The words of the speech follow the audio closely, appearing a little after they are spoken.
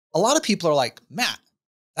a lot of people are like, Matt,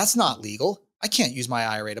 that's not legal. I can't use my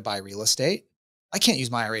IRA to buy real estate. I can't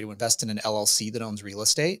use my IRA to invest in an LLC that owns real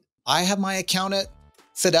estate. I have my account at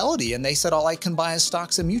Fidelity and they said all I can buy is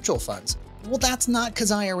stocks and mutual funds. Well, that's not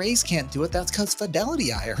because IRAs can't do it. That's because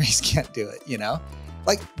Fidelity IRAs can't do it, you know?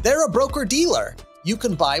 Like, they're a broker dealer. You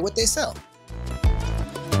can buy what they sell.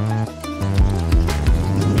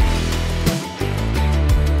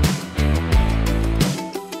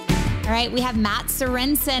 All right, we have Mat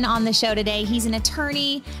Sorensen on the show today. He's an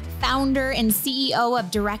attorney, founder, and CEO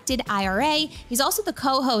of Directed IRA. He's also the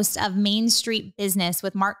co-host of Main Street Business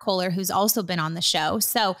with Mark Kohler, who's also been on the show.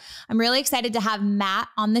 So I'm really excited to have Matt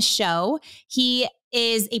on the show. He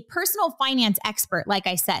is a personal finance expert, like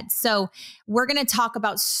I said. So we're going to talk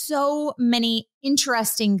about so many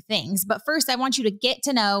interesting things. But first, I want you to get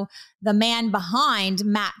to know the man behind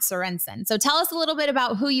Mat Sorensen. So tell us a little bit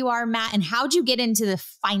about who you are, Matt, and how'd you get into the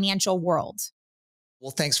financial world?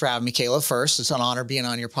 Well, thanks for having me, Cayla. First, it's an honor being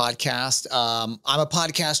on your podcast. I'm a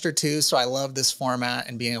podcaster too, so I love this format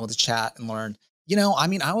and being able to chat and learn. You know, I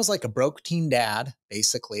mean, I was like a broke teen dad,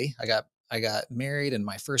 basically. I got married and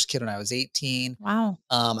my first kid when I was 18. Wow.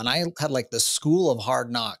 And I had like the school of hard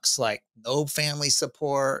knocks, like no family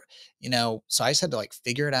support, you know, so I just had to like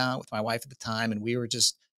figure it out with my wife at the time. And we were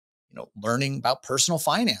just, you know, learning about personal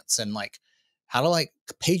finance and like how to like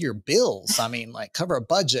pay your bills. I mean, like cover a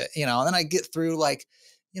budget, you know, and then I get through like,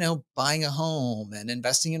 you know, buying a home and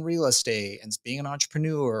investing in real estate and being an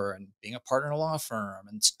entrepreneur and being a partner in a law firm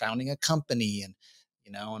and founding a company. And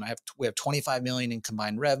you know, and we have 25 million in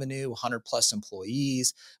combined revenue, 100 plus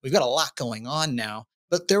employees. We've got a lot going on now,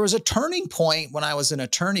 but there was a turning point when I was an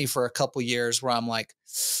attorney for a couple of years where I'm like,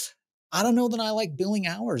 I don't know that I like billing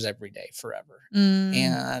hours every day forever.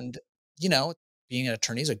 And, you know, being an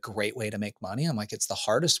attorney is a great way to make money. I'm like, it's the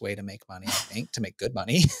hardest way to make money, I think, to make good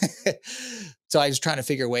money. So I was trying to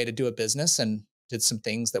figure a way to do a business and did some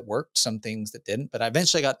things that worked, some things that didn't. But I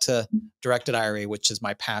eventually got to Directed IRA, which is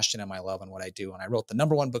my passion and my love and what I do. And I wrote the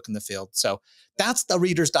 #1 book in the field. So that's the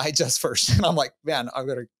Reader's Digest first. And I'm like, man, I'm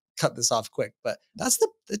going to cut this off quick. But that's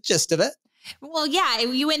the gist of it. Well, yeah,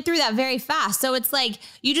 you went through that very fast. So it's like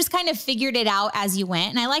you just kind of figured it out as you went.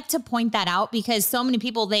 And I like to point that out because so many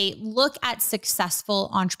people, they look at successful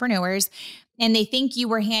entrepreneurs and they think you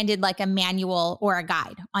were handed like a manual or a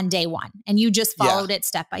guide on day one and you just followed it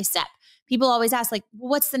step by step. People always ask like, well,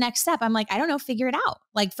 what's the next step? I'm like, I don't know, figure it out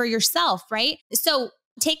like for yourself. Right. So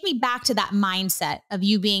take me back to that mindset of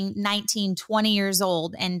you being 19, 20 years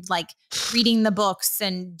old and like reading the books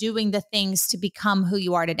and doing the things to become who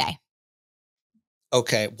you are today.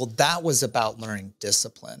 Okay. Well, that was about learning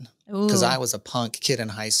discipline because I was a punk kid in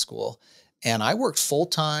high school and I worked full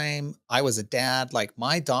time. I was a dad, like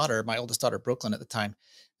my oldest daughter, Brooklyn at the time.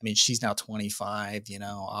 I mean, she's now 25, you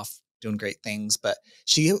know, off doing great things, but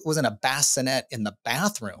she was in a bassinet in the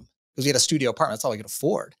bathroom because we had a studio apartment. That's all we could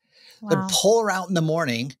afford. Wow. I'd pull her out in the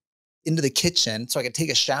morning into the kitchen so I could take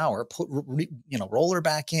a shower, roll her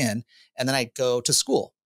back in, and then I'd go to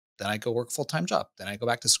school. Then I go work a full-time job. Then I go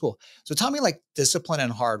back to school. So tell me like discipline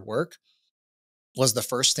and hard work was the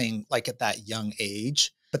first thing like at that young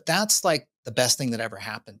age, but that's like the best thing that ever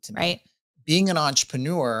happened to me. Right. Being an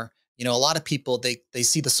entrepreneur, you know, a lot of people, they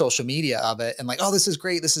see the social media of it and like, oh, this is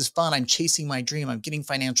great. This is fun. I'm chasing my dream. I'm getting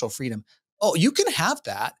financial freedom. Oh, you can have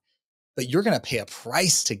that, but you're going to pay a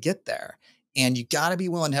price to get there. And you got to be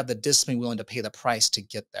willing to have the discipline, willing to pay the price to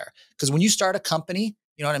get there. Because when you start a company,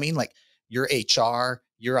 you know what I mean? Like your HR,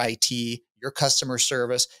 your IT, your customer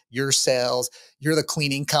service, your sales, you're the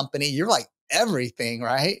cleaning company, you're like everything,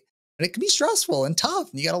 right? And it can be stressful and tough.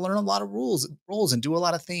 And you got to learn a lot of rules and do a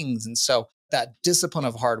lot of things. And so that discipline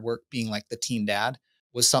of hard work, being like the teen dad,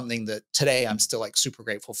 was something that today I'm still like super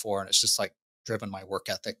grateful for. And it's just like driven my work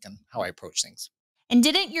ethic and how I approach things. And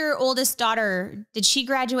didn't your oldest daughter, did she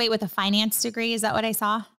graduate with a finance degree? Is that what I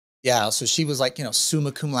saw? Yeah. So she was like, you know,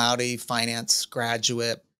 summa cum laude, finance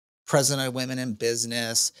graduate, president of Women in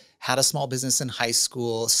Business, had a small business in high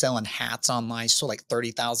school, selling hats online. She sold like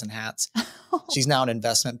 30,000 hats. She's now an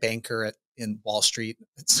investment banker in Wall Street.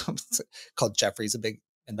 It's called Jefferies, a big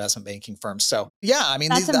investment banking firm. So yeah, I mean,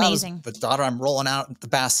 that's amazing. The daughter I'm rolling out the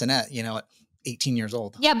bassinet, you know, at 18 years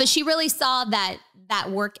old. Yeah, but she really saw that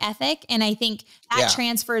work ethic. And I think that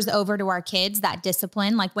transfers over to our kids, that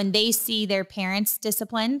discipline. Like when they see their parents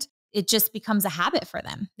disciplined, it just becomes a habit for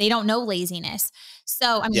them. They don't know laziness.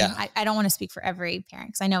 So, I mean, I don't want to speak for every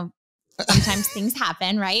parent because I know sometimes things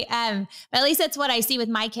happen, right? But at least that's what I see with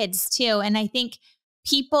my kids too. And I think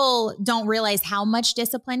people don't realize how much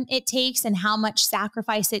discipline it takes and how much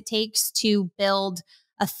sacrifice it takes to build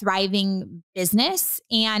a thriving business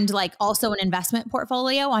and like also an investment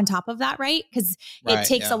portfolio on top of that, right? Because it Right.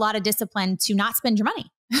 takes a Yeah. lot of discipline to not spend your money,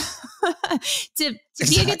 to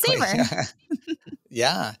be a good Exactly. saver. Yeah.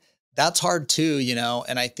 Yeah. That's hard too,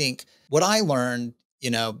 and I think what I learned,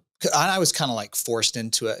 I was kind of like forced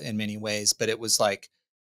into it in many ways, but it was like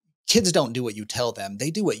kids don't do what you tell them.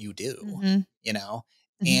 They do what you do, Hmm. you know?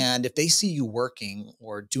 Hmm. And if they see you working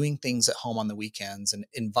or doing things at home on the weekends and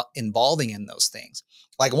involving in those things,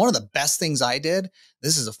 like one of the best things I did,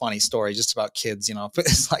 this is a funny story just about kids, but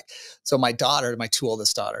it's like, so my daughter, my two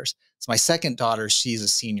oldest daughters, so my second daughter, she's a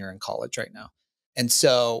senior in college right now. And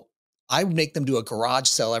so I would make them do a garage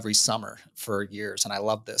sale every summer for years. And I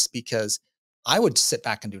love this because I would sit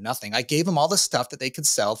back and do nothing. I gave them all the stuff that they could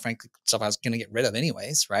sell, frankly, stuff I was going to get rid of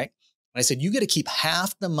anyways, right? And I said, you get to keep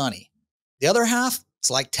half the money. The other half,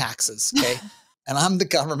 it's like taxes, okay? And I'm the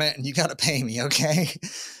government and you got to pay me, okay?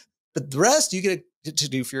 But the rest you get to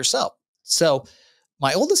do for yourself. So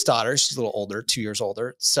my oldest daughter, she's a little older, 2 years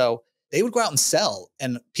older. So they would go out and sell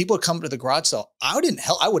and people would come to the garage sale. I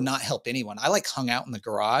would not help anyone. I like hung out in the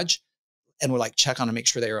garage and would like check on and make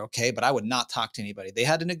sure they were okay. But I would not talk to anybody. They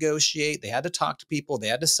had to negotiate. They had to talk to people. They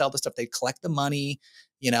had to sell the stuff. They'd collect the money.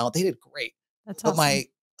 They did great. That's But awesome.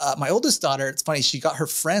 my oldest daughter, it's funny. She got her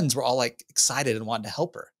friends were all like excited and wanted to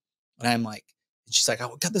help her. And I'm like, and she's like, I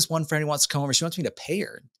got this one friend who wants to come over. She wants me to pay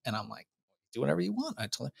her. And I'm like, do whatever you want. I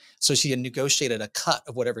told her. So she had negotiated a cut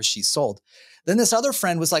of whatever she sold. Then this other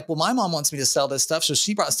friend was like, well, my mom wants me to sell this stuff. So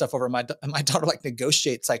she brought stuff over. And my daughter like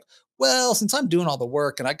negotiates like, well, since I'm doing all the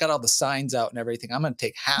work and I got all the signs out and everything, I'm going to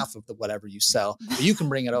take half of the whatever you sell, but you can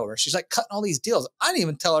bring it over. She's like cutting all these deals. I didn't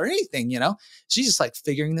even tell her anything, She's just like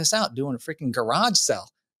figuring this out, doing a freaking garage sale,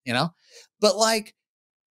 But like,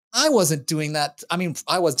 I wasn't doing that. I mean,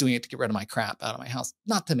 I was doing it to get rid of my crap out of my house,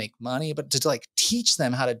 not to make money, but to like teach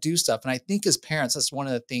them how to do stuff. And I think as parents, that's one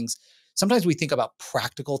of the things. Sometimes we think about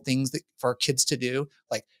practical things that for our kids to do,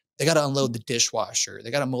 like they got to unload the dishwasher,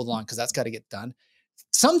 they got to mow the lawn because that's got to get done.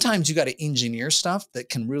 Sometimes you got to engineer stuff that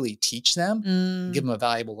can really teach them and give them a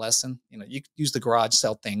valuable lesson. You could use the garage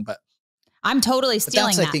sale thing, but I'm totally stealing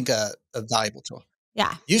that's, I that. think, a valuable tool.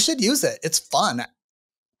 Yeah. You should use it. It's fun.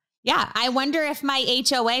 Yeah. I wonder if my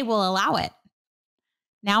HOA will allow it.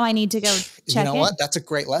 Now I need to go check You know in. what? That's a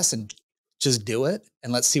great lesson. Just do it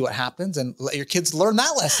and let's see what happens and let your kids learn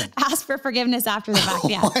that lesson. Ask for forgiveness after the fact.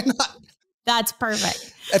 Yeah. Why not? That's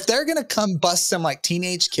perfect. If they're going to come bust some like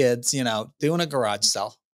teenage kids, doing a garage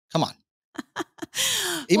sale, come on.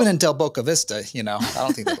 Even in Del Boca Vista, I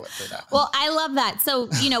don't think they went through that. Well, I love that. So,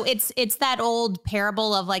 it's that old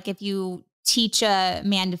parable of like, if you teach a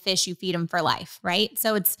man to fish, you feed him for life. Right.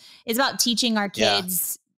 So it's about teaching our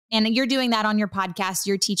kids, and you're doing that on your podcast.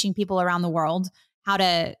 You're teaching people around the world how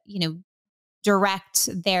to, direct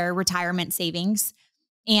their retirement savings.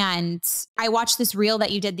 And I watched this reel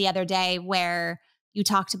that you did the other day where you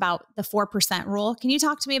talked about the 4% rule. Can you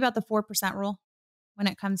talk to me about the 4% rule when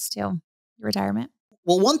it comes to your retirement?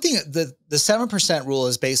 Well, one thing, the 7% rule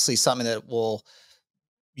is basically something that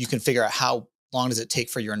you can figure out how long does it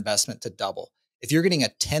take for your investment to double. If you're getting a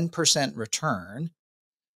 10% return,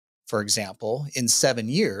 for example, in 7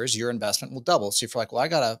 years, your investment will double. So if you're like, well, I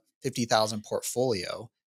got a 50,000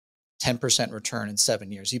 portfolio, 10% return in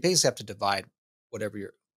 7 years, you basically have to divide whatever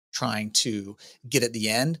you're trying to get at the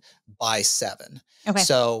end by 7. Okay.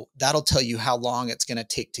 So that'll tell you how long it's going to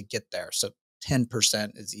take to get there. So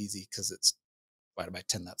 10% is easy because it's divided by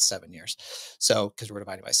 10, that's 7 years. So, because we're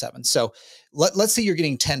dividing by 7. So let's say you're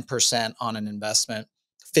getting 10% on an investment,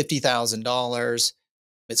 $50,000,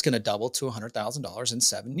 it's going to double to $100,000 in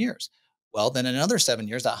 7 years. Well, then in another 7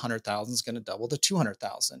 years, that 100,000 is going to double to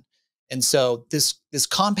 200,000. And so this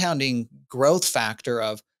compounding growth factor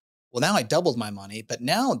of, well, now I doubled my money, but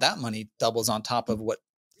now that money doubles on top of what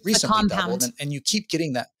recently doubled. And you keep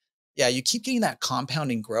getting that. Yeah, you keep getting that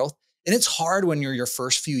compounding growth. And it's hard when you're your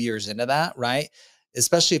first few years into that, right?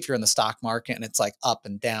 Especially if you're in the stock market and it's like up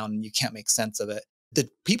and down and you can't make sense of it. The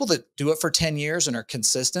people that do it for 10 years and are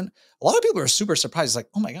consistent, a lot of people are super surprised. It's like,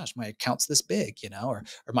 oh my gosh, my account's this big, or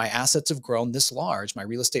my assets have grown this large. My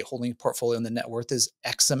real estate holding portfolio and the net worth is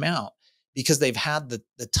X amount, because they've had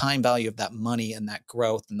the time value of that money and that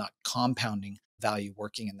growth and that compounding value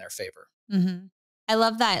working in their favor. Mm-hmm. I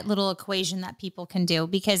love that little equation that people can do,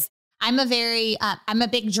 because I'm a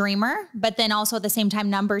big dreamer, but then also at the same time,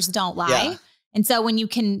 numbers don't lie. Yeah. And so when you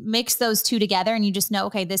can mix those two together and you just know,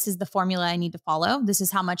 okay, this is the formula I need to follow. This is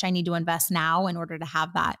how much I need to invest now in order to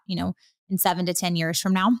have that, in 7 to 10 years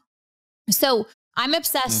from now. So I'm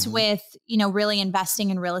obsessed with, really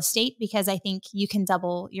investing in real estate, because I think you can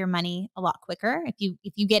double your money a lot quicker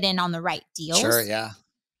if you get in on the right deals. Sure. Yeah.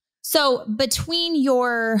 So between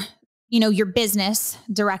your business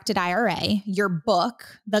directed IRA, your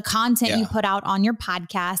book, the content you Yeah. put out on your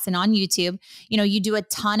podcast and on YouTube, you do a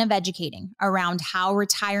ton of educating around how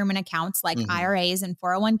retirement accounts like Mhm. IRAs and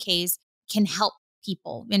 401ks can help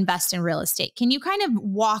people invest in real estate. Can you kind of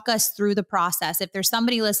walk us through the process? If there's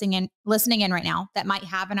somebody listening in right now that might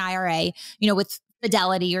have an IRA, with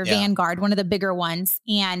Fidelity or Yeah. Vanguard, one of the bigger ones,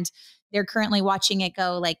 and they're currently watching it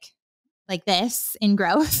go like this in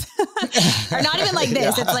growth, or not even like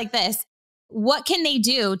this. It's Yeah. like this. What can they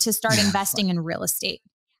do to start investing in real estate?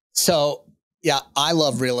 So yeah, I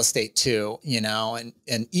love real estate too, and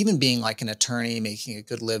even being like an attorney, making a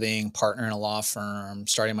good living, partner in a law firm,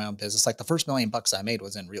 starting my own business. Like the first $1 million I made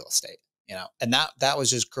was in real estate, and that was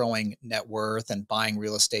just growing net worth and buying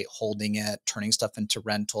real estate, holding it, turning stuff into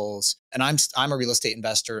rentals. And I'm a real estate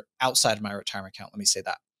investor outside of my retirement account. Let me say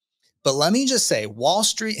that. But let me just say, Wall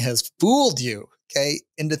Street has fooled you, okay,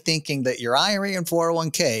 into thinking that your IRA and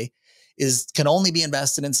 401k can only be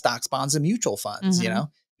invested in stocks, bonds, and mutual funds. Mm-hmm. I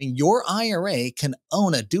mean, your IRA can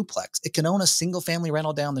own a duplex. It can own a single family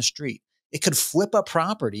rental down the street. It could flip a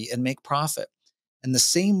property and make profit. And the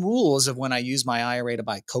same rules of when I use my IRA to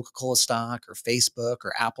buy Coca-Cola stock or Facebook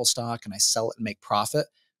or Apple stock and I sell it and make profit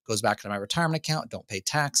goes back into my retirement account, don't pay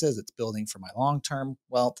taxes. It's building for my long-term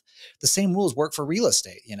wealth. The same rules work for real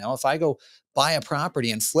estate. If I go buy a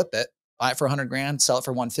property and flip it, buy it for 100 grand, sell it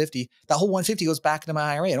for 150, that whole 150 goes back into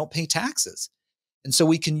my IRA. I don't pay taxes. And so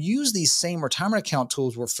we can use these same retirement account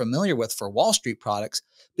tools we're familiar with for Wall Street products,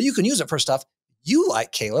 but you can use it for stuff you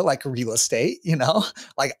like, Cayla, like real estate,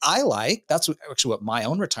 like that's actually what my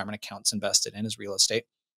own retirement account's invested in is real estate.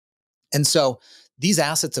 And so these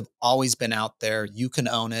assets have always been out there. You can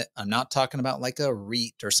own it. I'm not talking about like a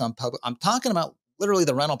REIT or some public. I'm talking about literally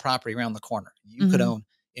the rental property around the corner you could Mm-hmm. own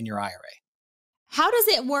in your IRA. How does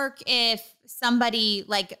it work if somebody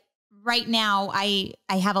like right now, I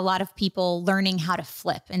have a lot of people learning how to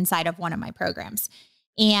flip inside of one of my programs,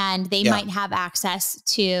 and they Yeah. might have access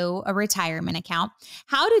to a retirement account.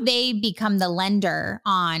 How do they become the lender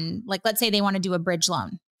on, like, let's say they want to do a bridge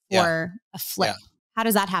loan or a flip? Yeah. How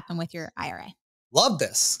does that happen with your IRA? Love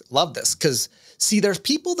this. Love this. Because see, there's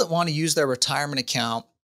people that want to use their retirement account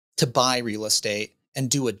to buy real estate and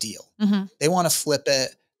do a deal. Mm-hmm. They want to flip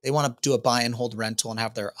it. They want to do a buy and hold rental and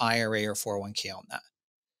have their IRA or 401k on that.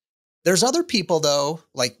 There's other people though,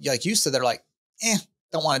 like you said, they're like,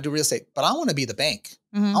 don't want to do real estate, but I want to be the bank.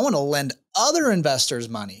 Mm-hmm. I want to lend other investors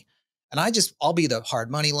money. And I'll be the hard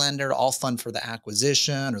money lender. I'll fund for the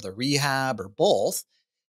acquisition or the rehab or both.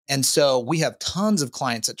 And so we have tons of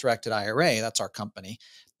clients at Directed IRA, that's our company,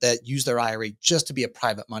 that use their IRA just to be a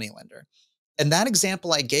private money lender. And that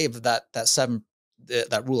example I gave of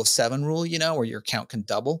that rule of seven rule, where your account can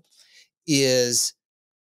double is,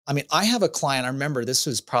 I have a client, I remember this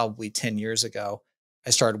was probably 10 years ago. I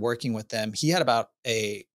started working with them. He had about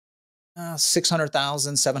a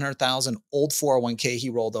 600,000, 700,000 old 401k he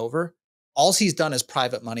rolled over. All he's done is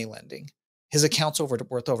private money lending. His account's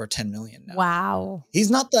worth over 10 million now. Wow.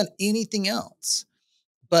 He's not done anything else,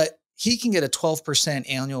 but he can get a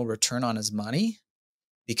 12% annual return on his money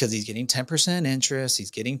because he's getting 10% interest.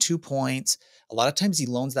 He's getting 2 points. A lot of times he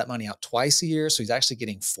loans that money out twice a year. So he's actually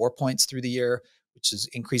getting 4 points through the year, which is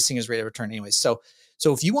increasing his rate of return anyway. So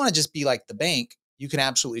if you want to just be like the bank, you can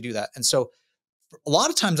absolutely do that. And so a lot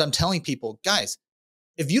of times I'm telling people, guys,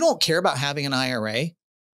 if you don't care about having an IRA,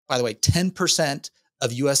 by the way, 10%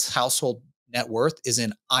 of US household net worth is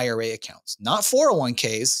in IRA accounts, not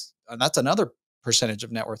 401ks. And that's another percentage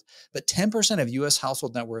of net worth, but 10% of US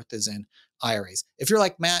household net worth is in IRAs. If you're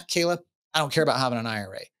like Matt, Cayla, I don't care about having an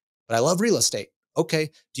IRA, but I love real estate. Okay.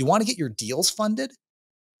 Do you want to get your deals funded?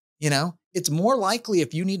 It's more likely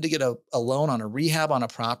if you need to get a loan on a rehab on a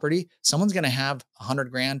property, someone's going to have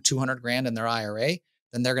 100 grand, 200 grand in their IRA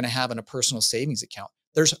than they're going to have in a personal savings account.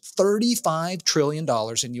 There's $35 trillion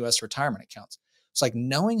in US retirement accounts. It's like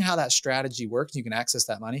knowing how that strategy works, you can access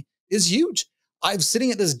that money is huge. I'm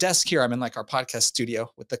sitting at this desk here. I'm in like our podcast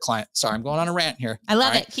studio with the client. Sorry, I'm going on a rant here. I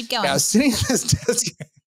love it. Keep going. Yeah, I was sitting at this desk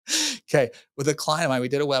okay, with a client of mine. We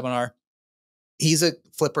did a webinar. He's a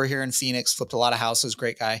flipper here in Phoenix, flipped a lot of houses,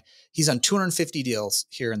 great guy. He's done 250 deals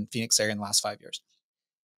here in the Phoenix area in the last 5 years.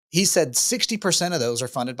 He said 60% of those are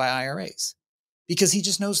funded by IRAs because he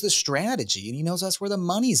just knows the strategy and he knows that's where the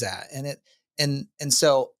money's at. And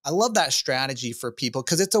so I love that strategy for people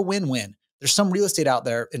because it's a win-win. There's some real estate out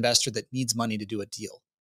there investor that needs money to do a deal,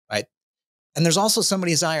 right? And there's also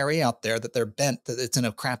somebody's IRA out there that they're bent that it's in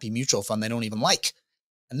a crappy mutual fund they don't even like.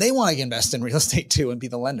 And they want to invest in real estate too and be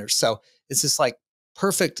the lender. So it's this like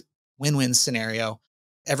perfect win-win scenario.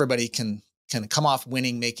 Everybody can can come off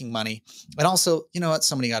winning, making money. And also, you know what?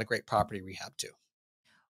 Somebody got a great property rehab too.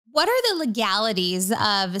 What are the legalities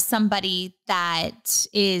of somebody that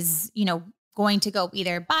is, going to go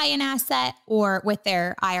either buy an asset or with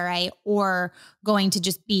their IRA or going to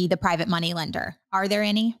just be the private money lender? Are there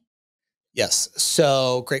any? Yes.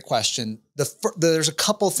 So great question. There's a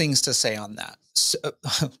couple things to say on that. So,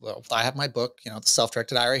 well, I have my book, the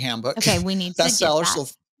Self-Directed IRA Handbook, Okay, we need to get bestseller.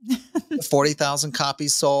 that. So 40,000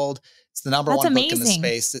 copies sold. It's the number That's one book in the amazing.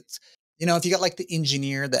 space. It's, if you got like the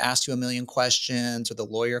engineer that asked you a million questions or the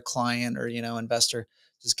lawyer client or, investor,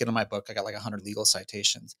 just get on my book. I got like 100 legal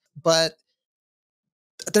citations. But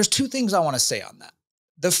there's two things I want to say on that.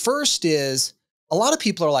 The first is a lot of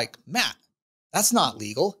people are like, Matt, that's not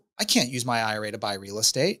legal. I can't use my IRA to buy real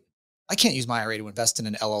estate. I can't use my IRA to invest in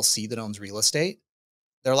an LLC that owns real estate.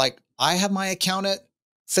 They're like, I have my account at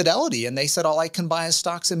Fidelity and they said all I can buy is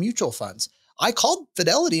stocks and mutual funds. I called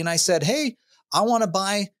Fidelity and I said, hey, I want to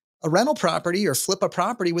buy a rental property or flip a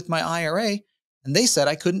property with my IRA. And they said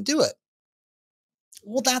I couldn't do it.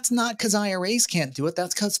 Well, that's not because IRAs can't do it.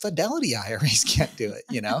 That's because Fidelity IRAs can't do it.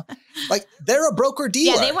 Like they're a broker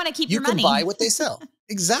dealer. Yeah, they want to keep your money. You can buy what they sell.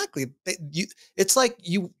 Exactly. It's like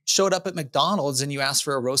you showed up at McDonald's and you asked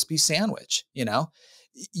for a roast beef sandwich.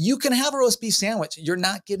 You can have a roast beef sandwich. You're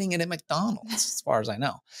not getting it at McDonald's, as far as I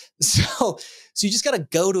know. So you just got to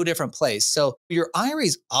go to a different place. So your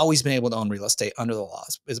IRA's always been able to own real estate under the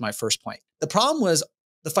laws, is my first point. The problem was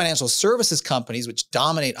the financial services companies, which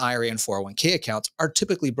dominate IRA and 401k accounts, are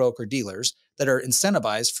typically broker dealers that are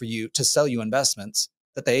incentivized for you to sell you investments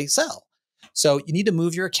that they sell. So you need to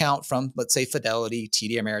move your account from, let's say, Fidelity,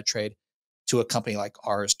 TD Ameritrade, to a company like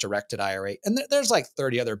ours, Directed IRA. And there's like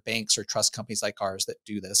 30 other banks or trust companies like ours that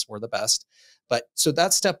do this. We're the best. But so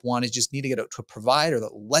that's step one, is just need to get out to a provider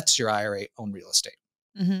that lets your IRA own real estate,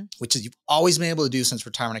 which is you've always been able to do since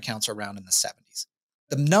retirement accounts are around in the 70s.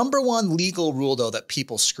 The number one legal rule, though, that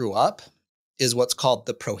people screw up is what's called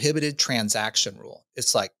the prohibited transaction rule.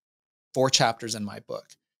 It's like 4 chapters in my book.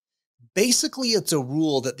 Basically, it's a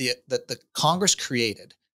rule that the Congress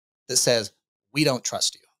created that says, we don't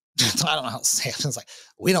trust you. I don't know how to say it. It's like,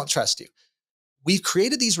 we don't trust you. We've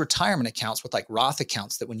created these retirement accounts with like Roth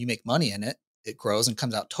accounts that when you make money in it, it grows and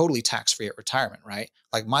comes out totally tax-free at retirement, right?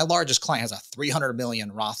 Like my largest client has a 300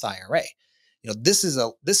 million Roth IRA. This is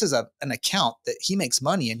an account that he makes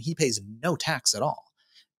money and he pays no tax at all,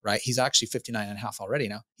 right? He's actually 59 and a half already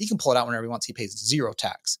now. He can pull it out whenever he wants. He pays 0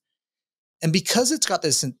 tax. And because it's got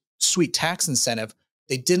this sweet tax incentive,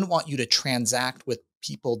 they didn't want you to transact with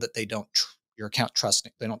people that they don't your account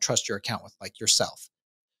trusting. They don't trust your account with, like yourself.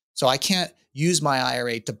 So I can't use my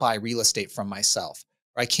IRA to buy real estate from myself,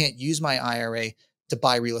 or I can't use my IRA to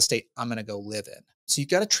buy real estate I'm going to go live in. So you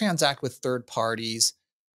got to transact with third parties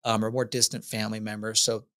or more distant family members.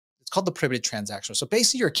 So it's called the prohibited transaction. So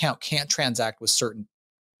basically your account can't transact with certain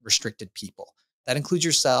restricted people. That includes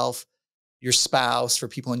yourself, your spouse. For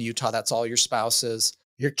people in Utah, that's all your spouses,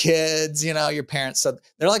 your kids, your parents. So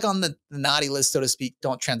they're like on the naughty list, so to speak.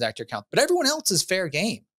 Don't transact your account, but everyone else is fair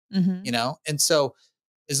game, And so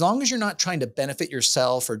as long as you're not trying to benefit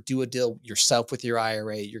yourself or do a deal yourself with your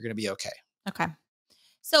IRA, you're going to be okay. Okay.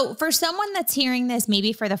 So for someone that's hearing this,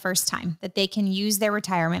 maybe for the first time, that they can use their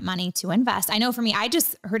retirement money to invest. I know for me, I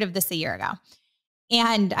just heard of this a year ago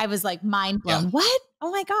and I was like mind blown. Yeah. What?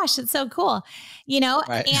 Oh my gosh, it's so cool.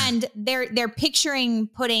 Right. And they're picturing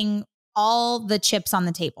putting all the chips on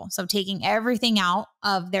the table. So taking everything out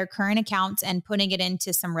of their current accounts and putting it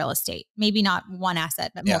into some real estate, maybe not one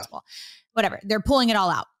asset, but multiple, whatever. They're pulling it all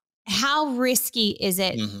out. How risky is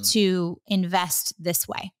it to invest this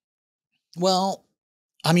way? Well,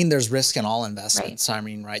 there's risk in all investments.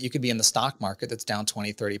 Right. Right. You could be in the stock market that's down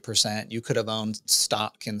 20, 30%. You could have owned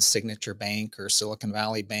stock in Signature Bank or Silicon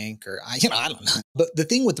Valley Bank or, I don't know. But the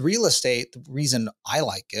thing with real estate, the reason I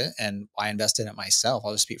like it and why I invest in it myself,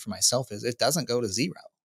 I'll just speak for myself, is it doesn't go to zero.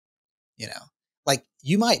 Like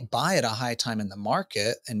you might buy at a high time in the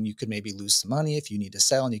market and you could maybe lose some money if you need to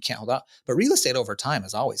sell and you can't hold out. But real estate over time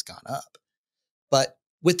has always gone up. But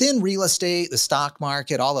within real estate, the stock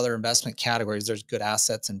market, all other investment categories, there's good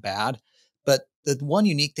assets and bad. But the one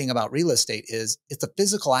unique thing about real estate is it's a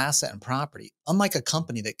physical asset and property, unlike a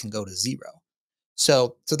company that can go to zero.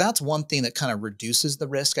 So that's one thing that kind of reduces the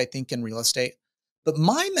risk, I think, in real estate. But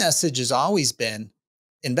my message has always been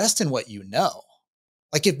invest in what you know.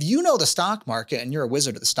 Like if you know the stock market and you're a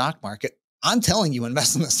wizard of the stock market, I'm telling you,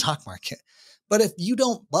 invest in the stock market. But if you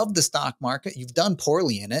don't love the stock market, you've done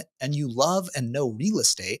poorly in it, and you love and know real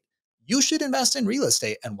estate, you should invest in real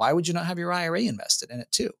estate. And why would you not have your IRA invested in it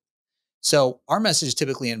too? So our message is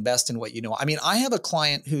typically invest in what you know. I have a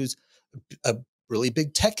client who's a really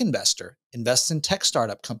big tech investor invests in tech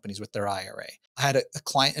startup companies with their IRA. I had a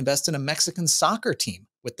client invest in a Mexican soccer team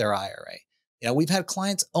with their IRA. We've had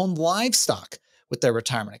clients own livestock with their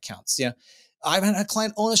retirement accounts. I've had a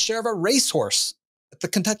client own a share of a racehorse at the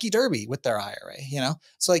Kentucky Derby with their IRA.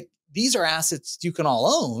 So like these are assets you can all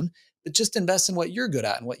own, but just invest in what you're good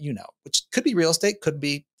at and what you know, which could be real estate, could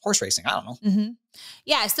be horse racing. I don't know. Mm-hmm.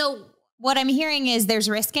 Yeah. So what I'm hearing is there's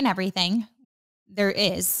risk in everything. There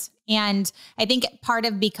is. And I think part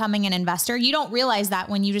of becoming an investor, you don't realize that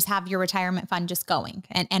when you just have your retirement fund just going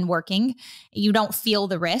and working, you don't feel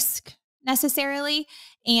the risk necessarily.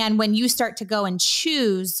 And when you start to go and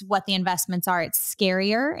choose what the investments are, it's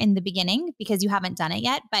scarier in the beginning because you haven't done it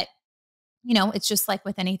yet. But it's just like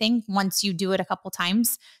with anything. Once you do it a couple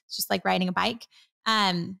times, it's just like riding a bike.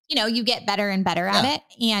 You get better and better at it,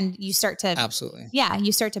 and you start to absolutely,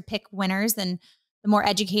 you start to pick winners. And the more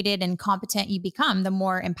educated and competent you become, the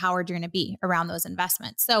more empowered you're going to be around those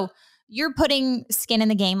investments. So you're putting skin in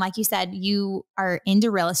the game. Like you said, you are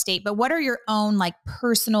into real estate, but what are your own like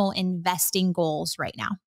personal investing goals right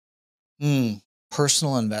now?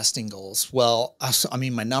 Personal investing goals. Well, I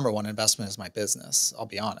mean, my number one investment is my business. I'll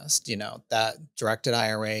be honest. That Directed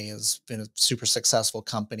IRA has been a super successful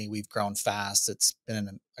company. We've grown fast. I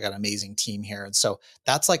got an amazing team here. And so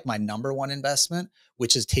that's like my number one investment,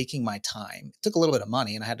 which is taking my time. It took a little bit of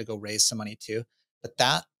money and I had to go raise some money too. But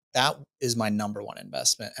that is my number one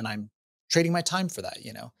investment. And I'm trading my time for that.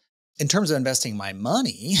 In terms of investing my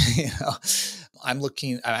money, I'm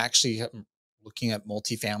actually looking at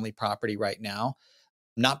multifamily property right now,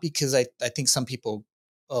 not because I think some people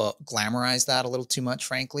glamorize that a little too much,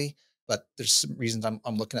 frankly, but there's some reasons I'm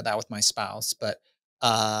looking at that with my spouse. But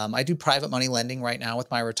I do private money lending right now with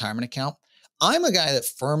my retirement account. I'm a guy that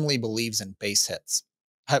firmly believes in base hits.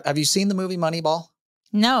 Have you seen the movie Moneyball?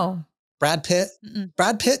 No. Brad Pitt? Mm-mm.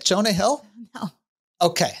 Brad Pitt, Jonah Hill? No.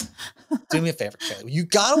 Okay. Do me a favor, Cayla. You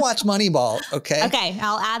got to watch Moneyball, okay? Okay,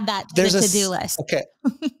 I'll add that to the to-do list. Okay.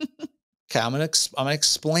 Okay, I'm gonna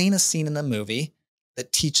explain a scene in the movie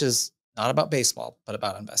that teaches not about baseball, but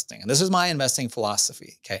about investing. And this is my investing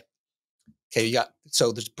philosophy. Okay.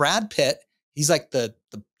 So there's Brad Pitt. He's like the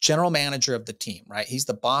general manager of the team, right? He's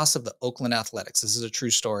the boss of the Oakland Athletics. This is a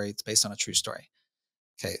true story. It's based on a true story.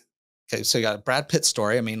 Okay. So you got a Brad Pitt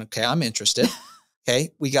story. I mean, okay, I'm interested.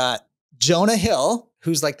 Okay. We got Jonah Hill,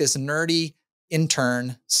 who's like this nerdy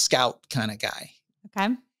intern scout kind of guy.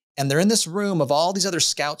 Okay. And they're in this room of all these other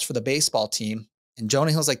scouts for the baseball team. And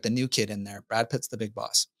Jonah Hill's like the new kid in there. Brad Pitt's the big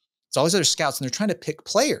boss. So all these other scouts, and they're trying to pick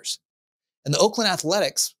players. And the Oakland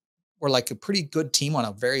Athletics were like a pretty good team on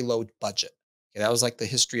a very low budget. Okay, that was like the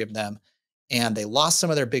history of them. And they lost some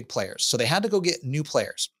of their big players. So they had to go get new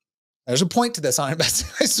players. There's a point to this on investing,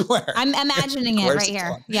 I swear. I'm imagining it right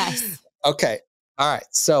here. Yes. Okay. All right.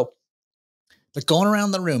 So they're going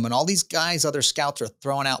around the room and all these guys, other scouts are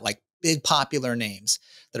throwing out like big popular names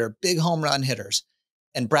that are big home run hitters.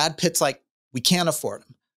 And Brad Pitt's like, we can't afford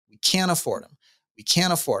him. We can't afford him. We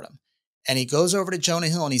can't afford him. And he goes over to Jonah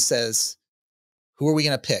Hill and he says, who are we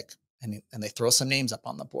going to pick? And they throw some names up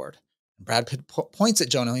on the board. And Brad Pitt points at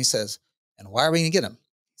Jonah Hill and he says, and why are we going to get him?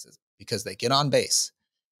 He says, because they get on base.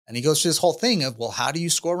 And he goes through this whole thing of, well, how do you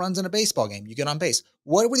score runs in a baseball game? You get on base.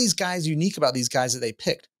 What were these guys unique about these guys that they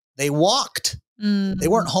picked? They walked. Mm-hmm. They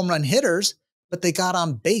weren't home run hitters, but they got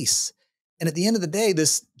on base. And at the end of the day,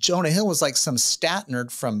 this Jonah Hill was like some stat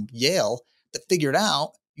nerd from Yale that figured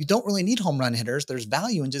out you don't really need home run hitters. There's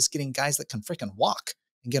value in just getting guys that can freaking walk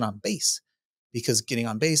and get on base, because getting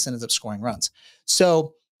on base ends up scoring runs.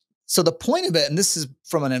 So the point of it, and this is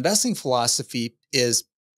from an investing philosophy, is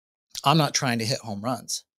I'm not trying to hit home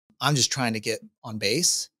runs. I'm just trying to get on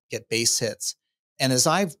base, get base hits. And as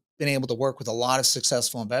I've been able to work with a lot of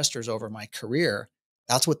successful investors over my career,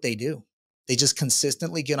 that's what they do. They just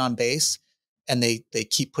consistently get on base and they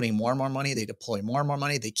keep putting more and more money. They deploy more and more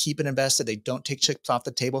money. They keep it invested. They don't take chips off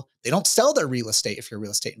the table. They don't sell their real estate if you're a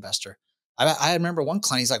real estate investor. I remember one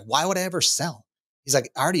client, he's like, why would I ever sell? He's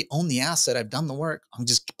like, I already own the asset. I've done the work. I'm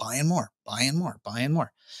just buying more, buying more, buying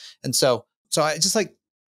more. And so I just like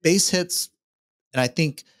base hits. And I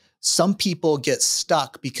think some people get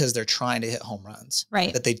stuck because they're trying to hit home runs,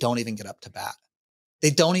 right? That they don't even get up to bat.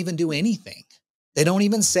 They don't even do anything. They don't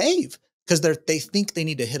even save because they think they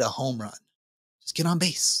need to hit a home run. Just get on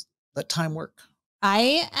base. Let time work.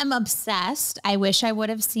 I am obsessed. I wish I would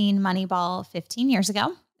have seen Moneyball 15 years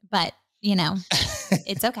ago, but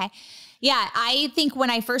it's okay. Yeah. I think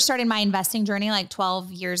when I first started my investing journey, like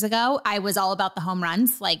 12 years ago, I was all about the home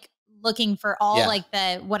runs, like looking for all like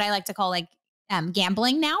what I like to call like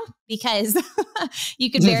gambling now, because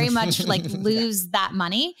you could very much like lose that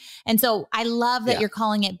money. And so I love that you're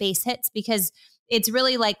calling it base hits, because it's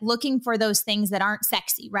really like looking for those things that aren't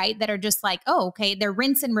sexy, right? That are just like, oh, okay, they're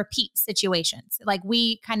rinse and repeat situations. Like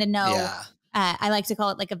we kind of know, Yeah. I like to call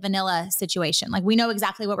it like a vanilla situation. Like we know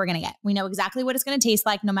exactly what we're going to get. We know exactly what it's going to taste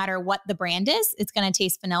like. No matter what the brand is, it's going to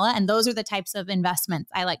taste vanilla. And those are the types of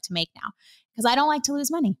investments I like to make now because I don't like to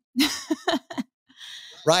lose money.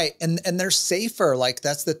 Right. And they're safer. Like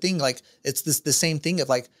that's the thing. Like it's the same thing of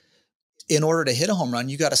like, in order to hit a home run,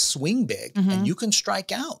 you got to swing big and Mm-hmm. you can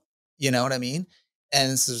strike out. You know what I mean?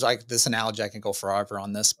 And this is like this analogy, I can go forever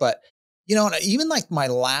on this, but you know, even like my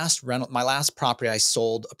last rental, my last property, I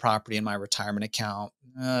sold a property in my retirement account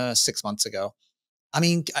 6 months ago. I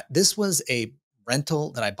mean, this was a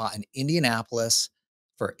rental that I bought in Indianapolis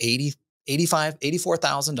for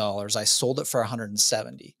 84,000 dollars. I sold it for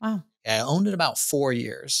 170. Wow. I owned it about 4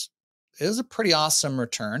 years. It was a pretty awesome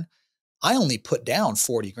return. I only put down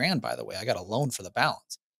 40 grand, by the way. I got a loan for the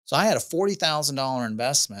balance. So I had a $40,000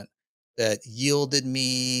 investment that yielded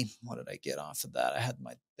me, what did I get off of that? I had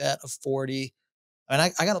my bet of 40. I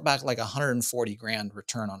mean, I got back like 140 grand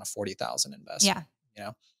return on a 40,000 Yeah. investment, you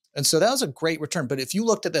know? And so that was a great return. But if you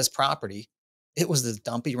looked at this property, it was the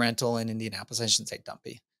dumpy rental in Indianapolis. I shouldn't say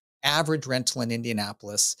dumpy, average rental in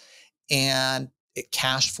Indianapolis. And it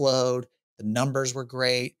cash flowed. The numbers were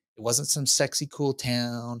great. It wasn't some sexy, cool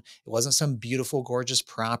town. It wasn't some beautiful, gorgeous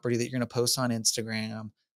property that you're going to post on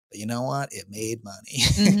Instagram. But you know what? It made money.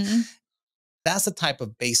 Mm-hmm. That's the type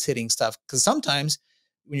of base hitting stuff. Because sometimes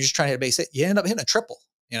when you're just trying to hit a base hit, you end up hitting a triple.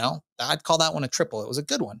 You know, I'd call that one a triple. It was a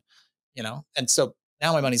good one, you know? And so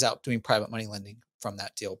now my money's out doing private money lending from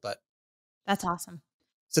that deal. But That's awesome.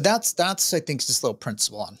 so that's I think just a little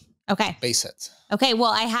principle on Okay. base hits. Okay.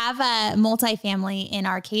 Well, I have a multifamily in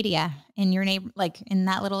Arcadia in your neighbor, like in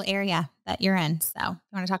that little area that you're in. So you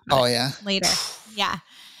want to talk about Oh it yeah. later. Yeah.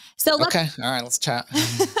 So let's, Okay. All right. Let's chat.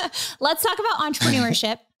 let's talk about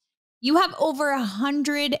entrepreneurship. You have over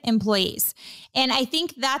 100 employees. And I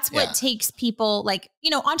think that's what Yeah. takes people like, you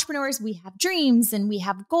know, entrepreneurs, we have dreams and we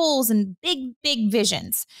have goals and big, big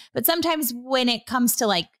visions. But sometimes when it comes to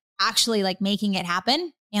like actually like making it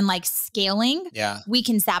happen and like scaling, Yeah. we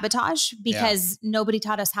can sabotage because nobody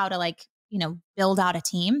taught us how to like, you know, build out a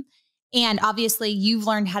team. And obviously you've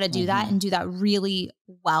learned how to do that and do that really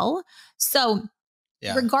well. So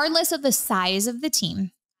Yeah. regardless of the size of the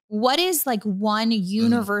team, what is like one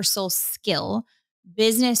universal skill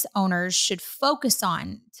business owners should focus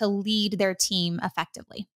on to lead their team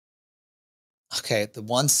effectively? Okay. The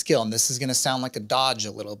one skill, and this is going to sound like a dodge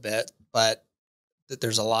a little bit, but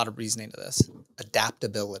there's a lot of reasoning to this: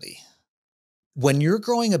 adaptability. When you're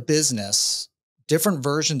growing a business, different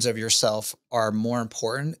versions of yourself are more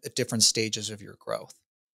important at different stages of your growth.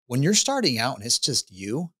 When you're starting out and it's just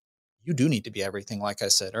you do need to be everything. Like I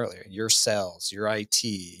said earlier, your sales, your IT,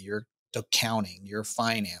 your accounting, your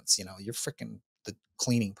finance, you know, you're freaking the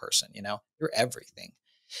cleaning person, you know, you're everything.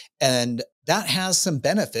 And that has some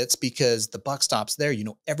benefits because the buck stops there. You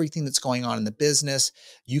know, everything that's going on in the business,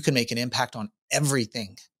 you can make an impact on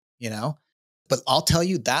everything, you know. But I'll tell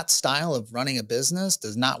you, that style of running a business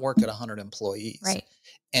does not work at 100 employees. Right.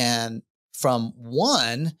 And from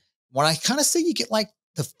one, when I kind of say you get like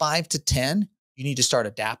the 5 to 10, you need to start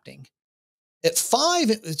adapting. At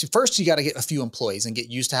 5, first you got to get a few employees and get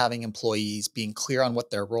used to having employees, being clear on what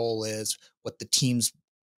their role is, what the team's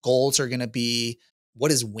goals are going to be,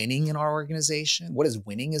 what is winning in our organization, what is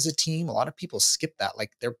winning as a team. A lot of people skip that.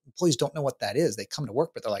 Like their employees don't know what that is. They come to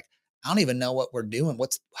work, but they're like, I don't even know what we're doing.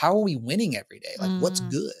 How are we winning every day? Like what's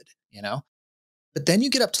Mm, good, you know? But then you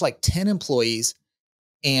get up to like 10 employees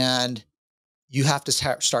and you have to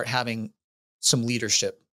start having some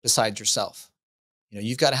leadership besides yourself. You know,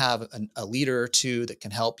 you've got to have a leader or two that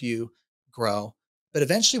can help you grow. But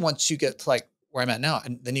eventually, once you get to like where I'm at now,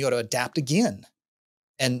 and then you got to adapt again.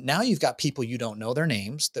 And now you've got people you don't know their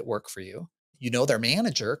names that work for you. You know their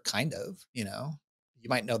manager, kind of, you know. You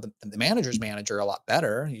might know the manager's manager a lot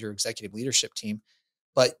better, your executive leadership team.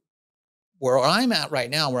 But where I'm at right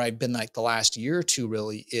now, where I've been like the last year or two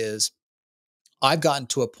really is I've gotten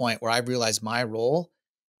to a point where I've realized my role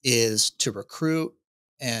is to recruit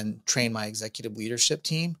and train my executive leadership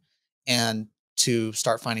team and to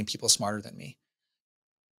start finding people smarter than me.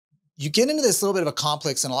 You get into this little bit of a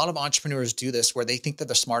complex, and a lot of entrepreneurs do this where they think they're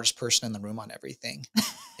the smartest person in the room on everything.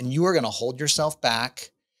 And you are going to hold yourself back.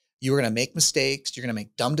 You are going to make mistakes. You're going to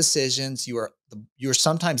make dumb decisions. You're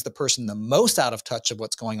sometimes the person the most out of touch of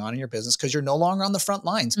what's going on in your business because you're no longer on the front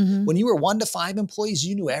lines. mhm. When you were 1 to 5 employees,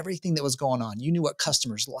 you knew everything that was going on. You knew what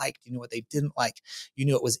customers liked. You knew what they didn't like. You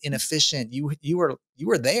knew it was inefficient. You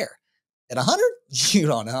were there. At 100, you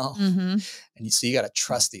don't know. Mhm. And so you got to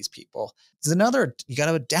trust these people. You got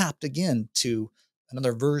to adapt again to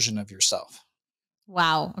another version of yourself.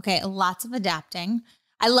 Wow. Okay. Lots of adapting.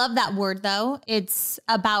 I love that word though. It's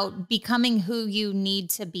about becoming who you need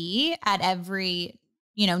to be at every,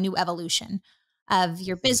 new evolution of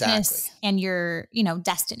your Exactly. business and your,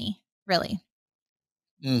 destiny, really.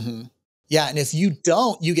 Yeah, and if you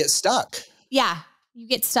don't, you get stuck. Yeah. You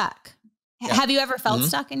get stuck. Yeah. Have you ever felt Mhm.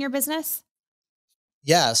 stuck in your business?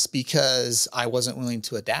 Yes, because I wasn't willing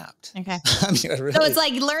to adapt. Okay. I mean, I So it's really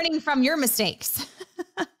like learning from your mistakes.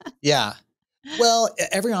 yeah. Well,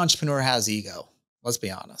 every entrepreneur has ego. Let's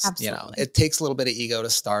be honest. Absolutely. It takes a little bit of ego to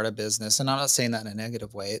start a business, and I'm not saying that in a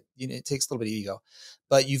negative way. It takes a little bit of ego,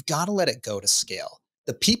 but you've got to let it go to scale.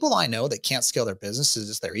 The people I know that can't scale their business is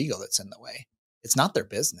just their ego that's in the way. It's not their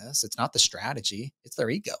business. It's not the strategy. It's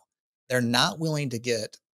their ego. They're not willing to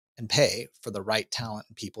get and pay for the right talent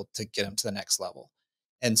and people to get them to the next level.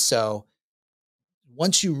 And so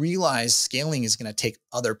once you realize scaling is going to take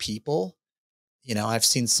other people, I've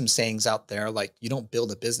seen some sayings out there like you don't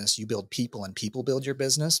build a business, you build people and people build your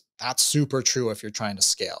business. That's super true if you're trying to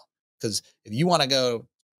scale. Because if you want to go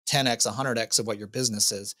 10x, 100x of what your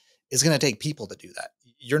business is, it's going to take people to do that.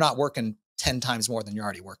 You're not working 10 times more than you're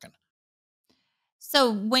already working.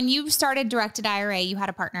 So when you started Directed IRA, you had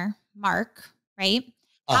a partner, Mark, right?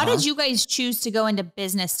 Uh How huh. did you guys choose to go into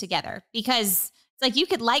business together? Because it's like you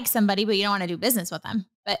could like somebody, but you don't want to do business with them.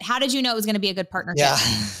 But how did you know it was going to be a good partnership? Yeah.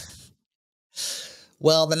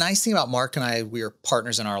 Well, the nice thing about Mark and I, we were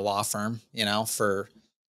partners in our law firm, for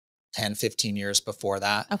 10, 15 years before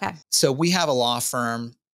that. Okay. So we have a law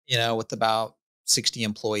firm, with about 60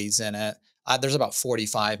 employees in it. There's about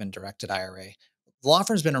 45 in Directed IRA. The law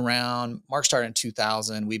firm's been around. Mark started in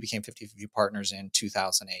 2000. We became 50/50 partners in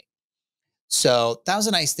 2008. So that was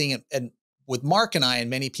a nice thing. And with Mark and I, and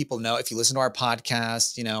many people know, if you listen to our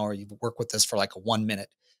podcast, or you work with us for like a 1 minute,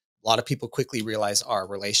 a lot of people quickly realize our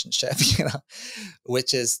relationship,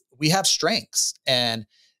 which is we have strengths and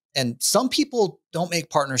some people don't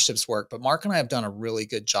make partnerships work, but Mark and I have done a really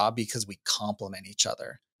good job because we complement each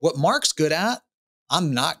other. What Mark's good at,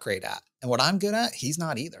 I'm not great at. And what I'm good at, he's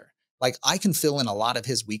not either. Like I can fill in a lot of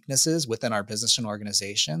his weaknesses within our business and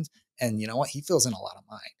organizations. And you know what? He fills in a lot of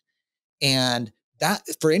mine. And that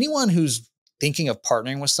for anyone who's thinking of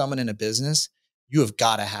partnering with someone in a business, you have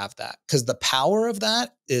got to have that because the power of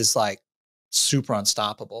that is like super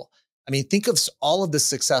unstoppable. I mean, think of all of the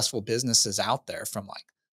successful businesses out there from like,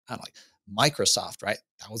 I don't know, like Microsoft, right?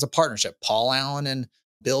 That was a partnership. Paul Allen and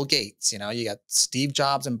Bill Gates, you got Steve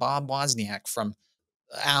Jobs and Bob Wozniak from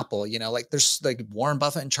Apple, like there's like Warren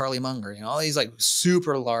Buffett and Charlie Munger, all these like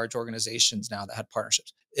super large organizations now that had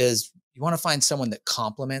partnerships is you want to find someone that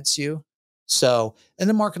complements you. So, and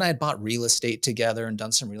then Mark and I had bought real estate together and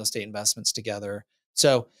done some real estate investments together.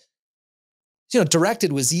 So,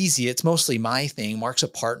 Directed was easy. It's mostly my thing. Mark's a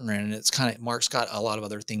partner in it. It's kind of, Mark's got a lot of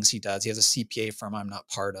other things he does. He has a CPA firm I'm not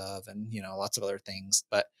part of and, lots of other things,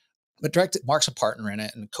 but Directed, Mark's a partner in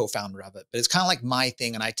it and co-founder of it. But it's kind of like my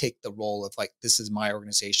thing. And I take the role of like, this is my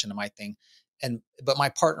organization and my thing. But my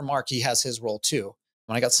partner, Mark, he has his role too.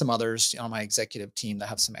 And I got some others on my executive team that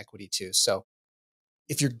have some equity too. So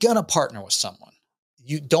if you're going to partner with someone,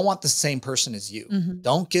 you don't want the same person as you. Mhm.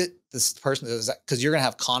 Don't get this person because you're going to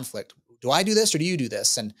have conflict. Do I do this or do you do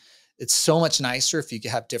this? And it's so much nicer if you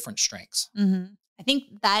have different strengths. Mhm. I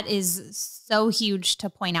think that is so huge to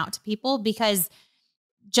point out to people because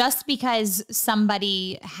just because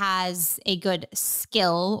somebody has a good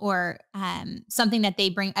skill or something that they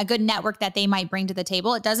bring, a good network that they might bring to the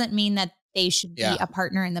table, it doesn't mean that they should be Yeah. a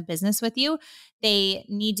partner in the business with you. They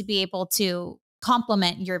need to be able to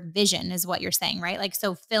complement your vision, is what you're saying, right? Like,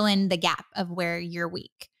 so fill in the gap of where you're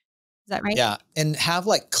weak. Is that right? Yeah. And have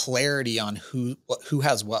like clarity on who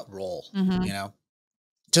has what role, Mm-hmm.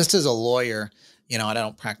 just as a lawyer, I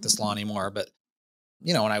don't practice law anymore, but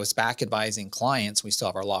when I was back advising clients, we still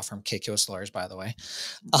have our law firm, KKOS Lawyers, by the way.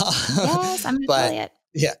 Yes, I'm an But affiliate.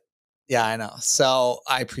 yeah, yeah, I know. So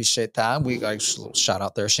I appreciate that. A little shout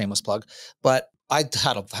out there, shameless plug. But I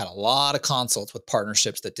had a lot of consults with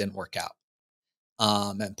partnerships that didn't work out,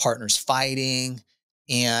 and partners fighting.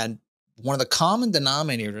 And one of the common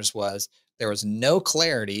denominators was there was no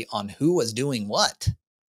clarity on who was doing what.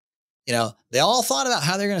 They all thought about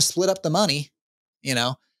how they're going to split up the money, you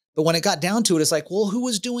know, but when it got down to it, it's like, well, who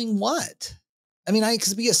was doing what? I mean, it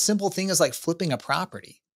could be a simple thing as like flipping a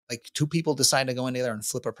property. Like two people decide to go in there and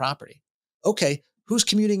flip a property. Okay. Who's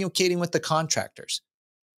communicating with the contractors?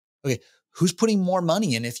 Okay. Who's putting more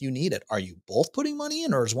money in if you need it? Are you both putting money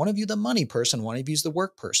in or is one of you the money person? One of you's the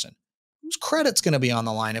work person? Whose credit's going to be on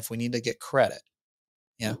the line if we need to get credit?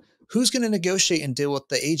 Who's going to negotiate and deal with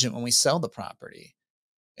the agent when we sell the property?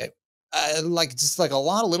 Like just like a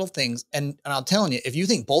lot of little things. And I'm telling you, if you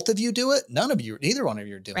think both of you do it, neither one of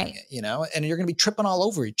you are doing Right. it, and you're going to be tripping all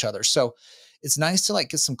over each other. So it's nice to like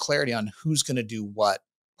get some clarity on who's going to do what,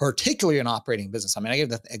 particularly in operating business. I mean, I gave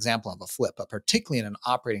the example of a flip, but particularly in an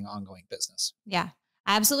operating ongoing business. Yeah.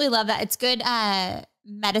 I absolutely love that. It's good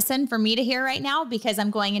medicine for me to hear right now because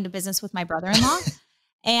I'm going into business with my brother-in-law.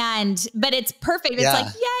 But it's perfect. It's like,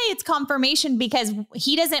 Yeah. yay, it's confirmation because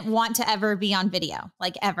he doesn't want to ever be on video,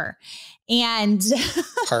 like ever. And,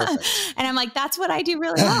 Perfect. and I'm like, that's what I do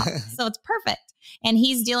really well. So it's perfect. And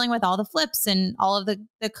he's dealing with all the flips and all of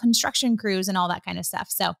the construction crews and all that kind of stuff.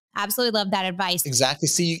 So absolutely love that advice. Exactly.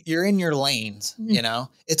 See, you're in your lanes, Mhm.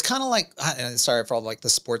 it's kind of like, sorry for all like the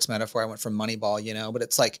sports metaphor. I went from Moneyball, but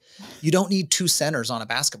it's like, you don't need two centers on a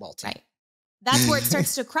basketball team. Right. That's where it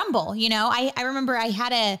starts to crumble. I remember I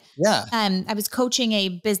had Yeah. I was coaching a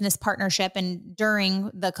business partnership, and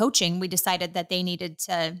during the coaching, we decided that they needed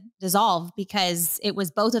to dissolve because it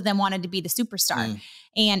was both of them wanted to be the superstar. Mm.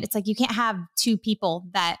 And it's like, you can't have two people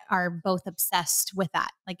that are both obsessed with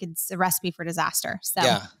that. Like it's a recipe for disaster. So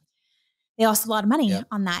Yeah. they lost a lot of money Yep.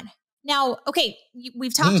 on that. Now, okay,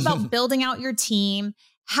 we've talked about building out your team.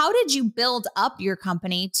 How did you build up your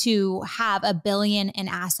company to have $1 billion in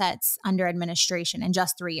assets under administration in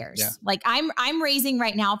just 3 years? Yeah. Like I'm raising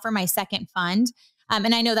right now for my second fund.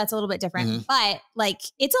 And I know that's a little bit different, but like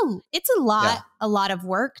it's a lot of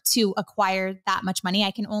work to acquire that much money.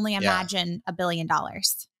 I can only imagine $1 billion.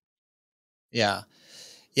 Yeah.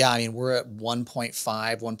 Yeah. I mean, we're at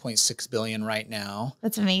 1.5, 1.6 billion right now.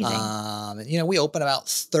 That's amazing. And, we open about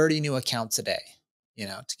 30 new accounts a day,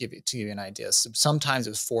 to give you an idea. So sometimes it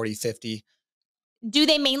was 40, 50. Do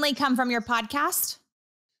they mainly come from your podcast?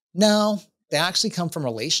 No, they actually come from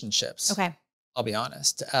relationships. Okay. I'll be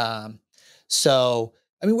honest. So,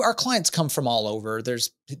 I mean, our clients come from all over. There's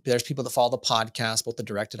people that follow the podcast, both the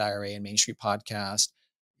Directed IRA and Main Street podcast.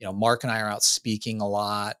 Mark and I are out speaking a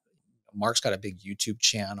lot. Mark's got a big YouTube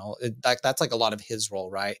channel. That's like a lot of his role,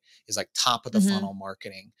 right? Is like top of the funnel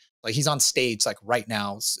marketing. Like he's on stage like right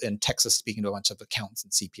now in Texas speaking to a bunch of accountants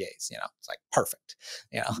and CPAs, it's like perfect,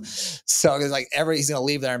 So it's like he's going to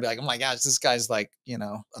leave there and be like, oh my gosh, this guy's like,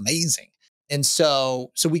 amazing. And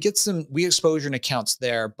so we get we exposure and accounts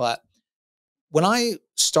there. But when I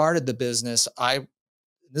started the business,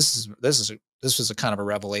 this was a kind of a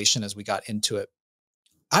revelation as we got into it.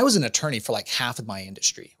 I was an attorney for like half of my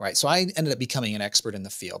industry, right? So I ended up becoming an expert in the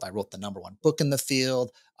field. I wrote the #1 book in the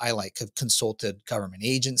field. I have consulted government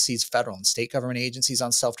agencies, federal and state government agencies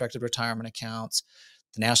on self-directed retirement accounts.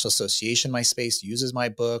 The National Association, my space, uses my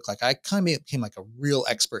book. Like I kind of became like a real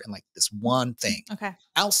expert in like this one thing. Okay.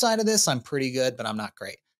 Outside of this, I'm pretty good, but I'm not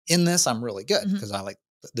great. In this, I'm really good because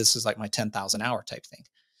this is like my 10,000 hour type thing.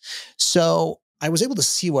 So I was able to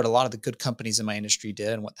see what a lot of the good companies in my industry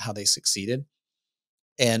did and how they succeeded.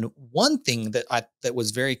 And one thing that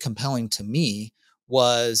was very compelling to me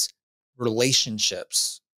was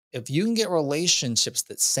relationships. If you can get relationships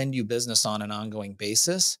that send you business on an ongoing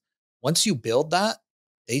basis, once you build that,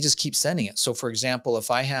 they just keep sending it. So for example,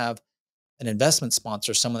 if I have an investment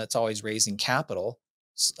sponsor, someone that's always raising capital,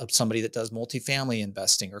 somebody that does multifamily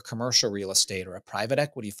investing or commercial real estate or a private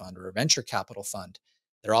equity fund or a venture capital fund,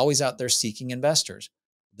 they're always out there seeking investors.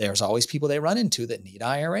 There's always people they run into that need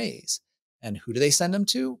IRAs. And who do they send them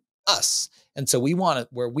to? Us. And so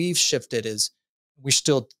where we've shifted is we're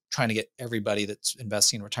still trying to get everybody that's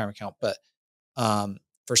investing in a retirement account, but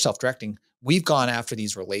for self-directing, we've gone after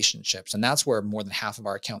these relationships. And that's where more than half of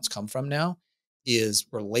our accounts come from now, is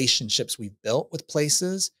relationships we've built with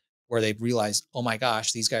places where they've realized, oh my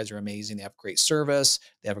gosh, these guys are amazing. They have great service.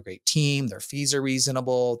 They have a great team. Their fees are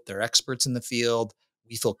reasonable. They're experts in the field.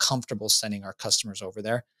 We feel comfortable sending our customers over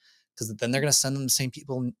there, because then they're going to send them the same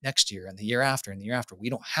people next year and the year after and the year after. We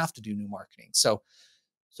don't have to do new marketing. So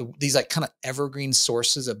these like kind of evergreen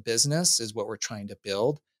sources of business is what we're trying to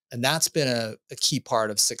build. And that's been a key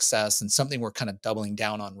part of success, and something we're kind of doubling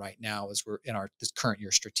down on right now as we're in this current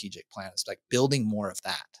year strategic plan, is like building more of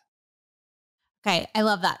that. Okay. I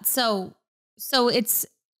love that. So it's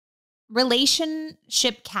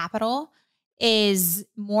relationship capital is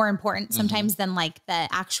more important sometimes than like the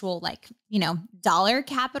actual dollar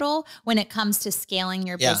capital when it comes to scaling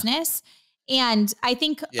your business. And I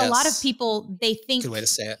think a lot of people, they think, good way to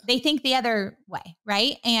say it. They think the other way,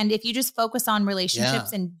 right? And if you just focus on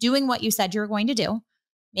relationships and doing what you said you were going to do,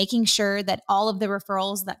 making sure that all of the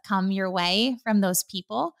referrals that come your way from those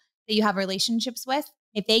people that you have relationships with,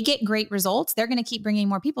 if they get great results, they're going to keep bringing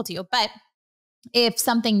more people to you. But if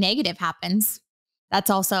something negative happens, that's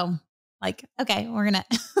also like, okay, we're going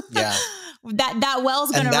to, that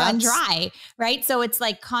well's going And to run that's dry. Right. So it's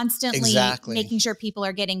like constantly exactly. making sure people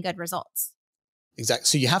are getting good results. Exactly.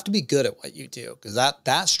 So you have to be good at what you do because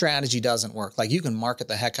that strategy doesn't work. Like you can market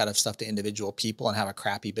the heck out of stuff to individual people and have a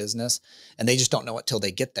crappy business, and they just don't know it till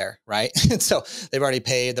they get there, right? And so they've already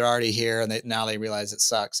paid, they're already here, and now they realize it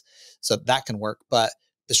sucks. So that can work, but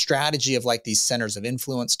the strategy of like these centers of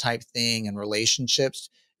influence type thing and relationships,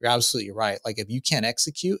 you're absolutely right. Like if you can't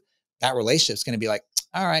execute, that relationship's going to be like,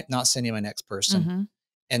 all right, not sending my next person. Mm-hmm.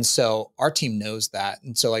 And so our team knows that.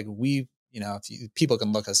 And so like if people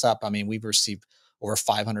can look us up, I mean, we've received over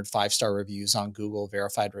 500 5-star reviews on Google,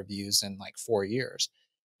 verified reviews in like 4 years.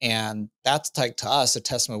 And that's like to us a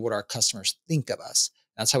testament of what our customers think of us.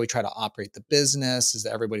 That's how we try to operate the business, is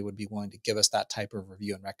that everybody would be willing to give us that type of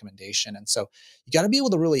review and recommendation. And so you got to be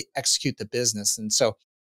able to really execute the business. And so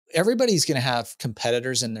everybody's going to have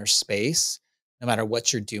competitors in their space, no matter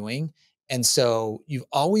what you're doing. And so you've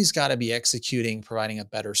always got to be executing, providing a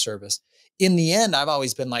better service. In the end, I've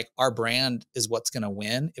always been like, our brand is what's going to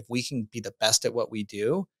win. If we can be the best at what we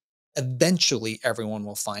do, eventually everyone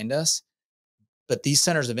will find us. But these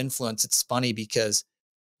centers of influence, it's funny because,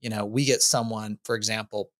 we get someone, for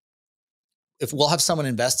example, if we'll have someone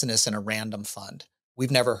invest in us in a random fund we've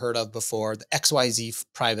never heard of before, the XYZ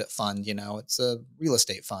private fund, it's a real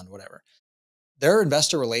estate fund, whatever, their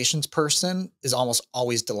investor relations person is almost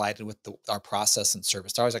always delighted with our process and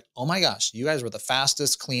service. They're always like, oh my gosh, you guys were the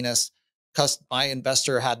fastest, cleanest. My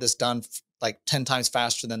investor had this done like 10 times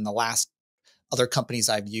faster than the last other companies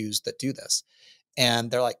I've used that do this. And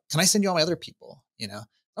they're like, can I send you all my other people? I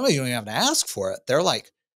don't even have to ask for it. They're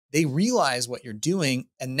like, they realize what you're doing.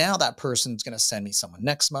 And now that person's going to send me someone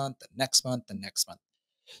next month, and next month, and next month.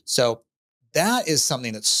 So that is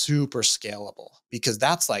something that's super scalable because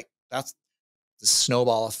that's the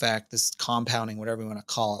snowball effect, this compounding, whatever you want to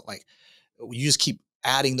call it. Like you just keep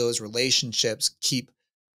adding those relationships, keep,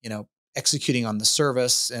 executing on the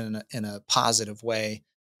service in a positive way.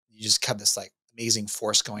 You just have this like amazing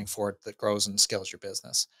force going forward that grows and scales your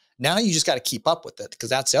business. Now you just got to keep up with it because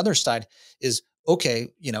that's the other side is, okay,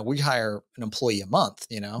 we hire an employee a month,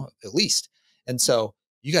 at least. And so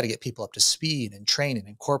you got to get people up to speed and train and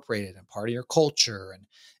incorporate it and part of your culture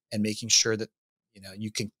and making sure that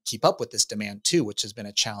you can keep up with this demand too, which has been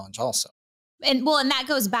a challenge also. And well, and that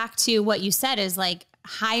goes back to what you said is like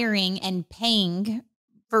hiring and paying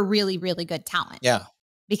for really, really good talent. Yeah.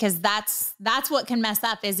 Because that's what can mess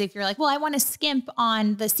up is if you're like, well, I want to skimp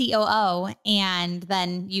on the COO and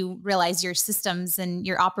then you realize your systems and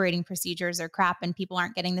your operating procedures are crap and people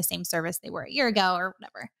aren't getting the same service they were a year ago or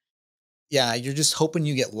whatever. Yeah, you're just hoping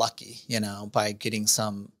you get lucky, by getting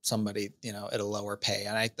somebody, at a lower pay.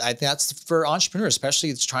 And I that's for entrepreneurs,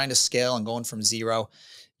 especially it's trying to scale and going from zero.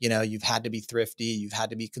 You've had to be thrifty, you've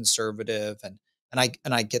had to be conservative, and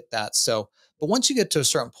I get that. So, but once you get to a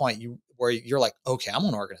certain point, where you're like, okay, I'm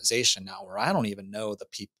an organization now where I don't even know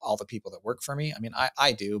all the people that work for me. I mean,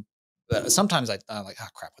 I do, but sometimes I'm like, oh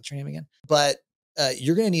crap, what's your name again? But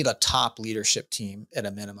you're going to need a top leadership team at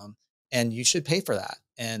a minimum. And you should pay for that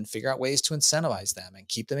and figure out ways to incentivize them and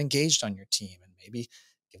keep them engaged on your team and maybe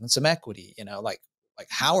give them some equity, like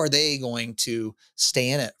how are they going to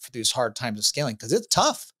stay in it for these hard times of scaling? Because it's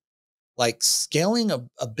tough. Like scaling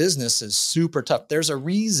a business is super tough. There's a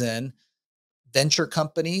reason venture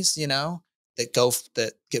companies,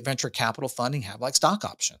 that get venture capital funding have like stock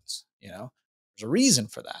options, there's a reason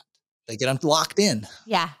for that. They get them locked in.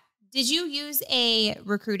 Yeah. Did you use a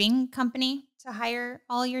recruiting company to hire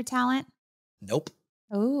all your talent? Nope.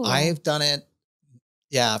 Oh, I've done it.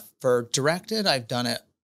 Yeah. For Directed, I've done it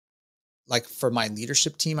like for my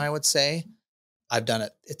leadership team, I would say I've done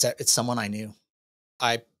it. It's someone I knew.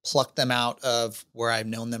 I plucked them out of where I've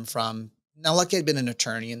known them from. Now, lucky I'd been an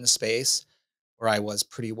attorney in the space where I was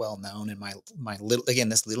pretty well known in my little, again,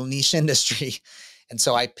 this little niche industry. And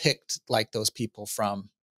so I picked like those people from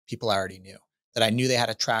people I already knew that I knew they had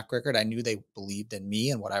a track record. I knew they believed in me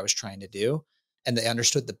and what I was trying to do. And they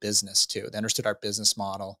understood the business too. They understood our business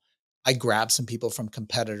model. I grabbed some people from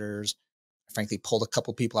competitors. I frankly pulled a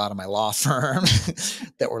couple people out of my law firm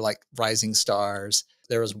that were like rising stars.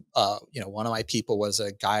 There was, one of my people was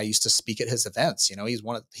a guy I used to speak at his events. He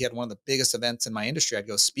had one of the biggest events in my industry I'd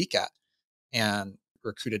go speak at, and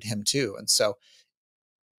recruited him too. And so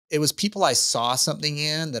it was people I saw something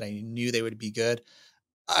in that I knew they would be good.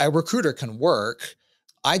 A recruiter can work.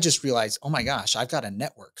 I just realized, oh my gosh, I've got a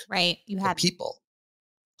network right. You of had, people.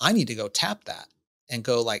 I need to go tap that and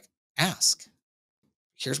go like ask.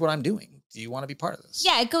 here's what I'm doing. Do you want to be part of this?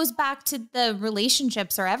 Yeah, it goes back to the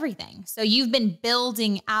relationships are everything. So you've been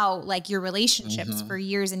building out like your relationships for Hmm.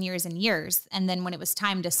 years and years and years. And then when it was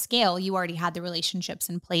time to scale, you already had the relationships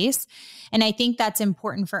in place. And I think that's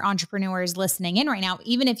important for entrepreneurs listening in right now.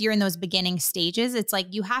 Even if you're in those beginning stages, it's like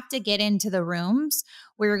you have to get into the rooms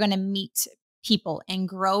where you're going to meet people and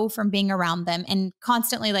grow from being around them and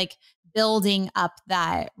constantly like building up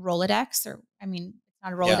that Rolodex, or I mean, it's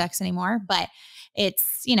not a Yeah. Rolodex anymore, but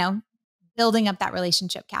it's, building up that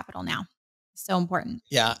relationship capital now. So important.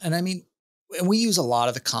 Yeah. And I mean, and we use a lot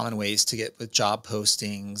of the common ways to get with job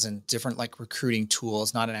postings and different like recruiting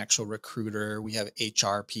tools, not an actual recruiter. We have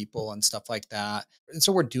HR people and stuff like that. And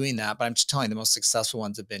so we're doing that, but I'm just telling you the most successful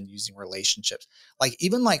ones have been using relationships. Like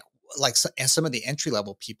even and some of the entry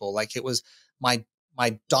level people, like it was my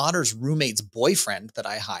daughter's roommate's boyfriend that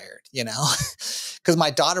I hired, because my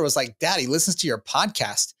daughter was like, Dad, he listens to your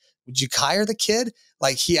podcast. Would you hire the kid?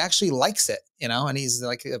 Like he actually likes it, and he's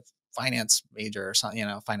like a finance major or something,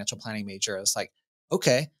 financial planning major. It's like,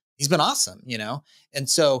 okay, he's been awesome. And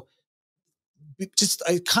so just,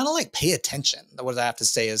 I kind of like pay attention. What I have to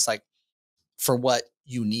say is like, for what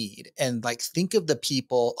you need, and like think of the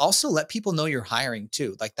people. Also let people know you're hiring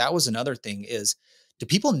too. Like that was another thing is, do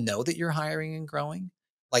people know that you're hiring and growing?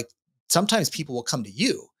 Like sometimes people will come to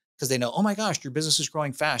you because they know, oh my gosh, your business is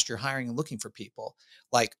growing fast, you're hiring and looking for people.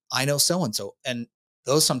 Like I know so and so, and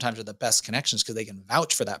those sometimes are the best connections because they can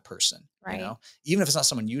vouch for that person. Right. Even if it's not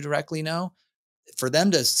someone you directly know, for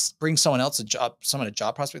them to bring someone a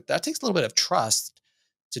job prospect, that takes a little bit of trust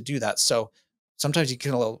to do that. So sometimes you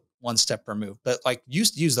can a little one step removed, but like you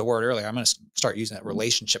use the word earlier, I'm going to start using that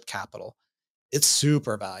relationship capital. It's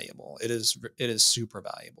super valuable. It is super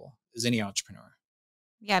valuable as any entrepreneur.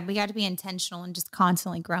 Yeah, we got to be intentional and just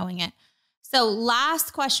constantly growing it. So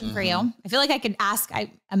last question for you. Hmm. I feel like I could ask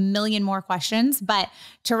a million more questions, but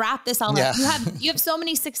to wrap this all up, Yeah. you have so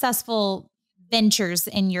many successful ventures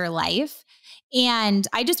in your life. And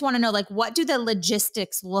I just want to know, like, what do the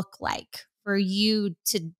logistics look like for you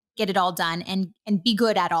to get it all done and be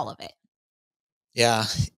good at all of it? Yeah.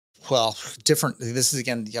 Well, this is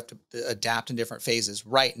again, you have to adapt in different phases.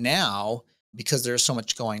 Right now, because there's so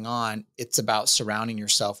much going on, it's about surrounding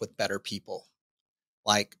yourself with better people.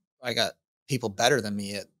 Like I got people better than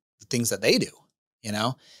me at the things that they do, you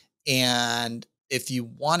know? And if you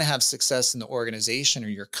want to have success in the organization or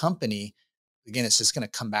your company, again, it's just going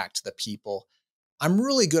to come back to the people. I'm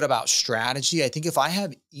really good about strategy. I think if I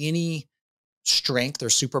have any strength or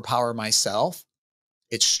superpower myself,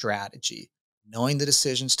 it's strategy, knowing the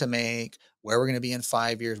decisions to make, where we're going to be in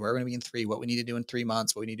 5 years, where we're going to be in three, what we need to do in 3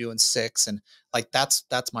 months, what we need to do in six. And like, that's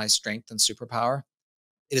my strength and superpower.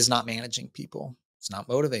 It is not managing people. It's not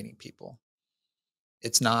motivating people.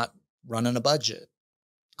 It's not running a budget.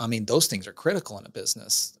 I mean, those things are critical in a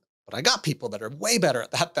business, but I got people that are way better at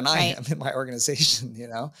that than I Right. am in my organization.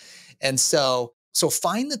 And so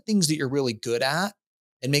find the things that you're really good at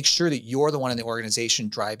and make sure that you're the one in the organization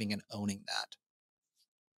driving and owning that.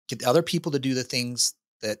 Get the other people to do the things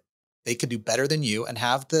that they could do better than you and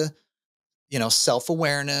have the,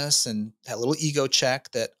 self-awareness and that little ego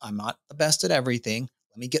check that I'm not the best at everything.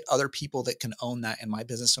 Let me get other people that can own that in my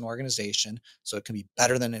business and organization so it can be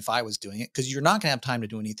better than if I was doing it, because you're not going to have time to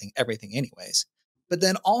do everything anyways. But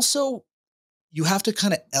then also you have to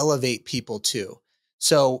kind of elevate people too.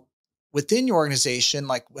 So within your organization,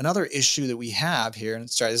 like another issue that we have here, and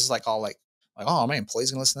sorry, this is like all like, oh, my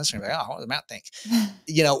employees gonna listen to this and be like, oh, what does Matt think?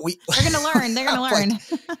 We They're going to learn. They're going to have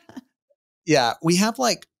like, learn. yeah, we have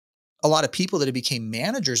like a lot of people that have became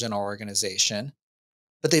managers in our organization,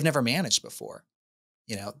 but they've never managed before.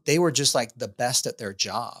 They were just like the best at their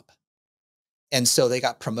job. And so they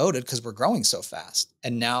got promoted because we're growing so fast.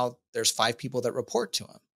 And now there's 5 people that report to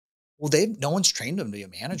them. Well, no one's trained them to be a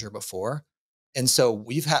manager before. And so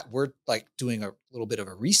we're like doing a little bit of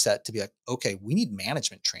a reset to be like, okay, we need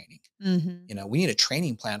management training. Hmm. We need a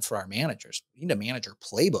training plan for our managers. We need a manager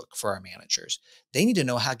playbook for our managers. They need to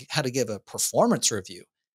know how to give a performance review.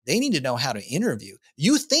 They need to know how to interview.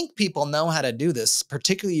 You think people know how to do this,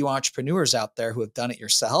 particularly you entrepreneurs out there who have done it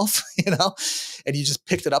yourself, and you just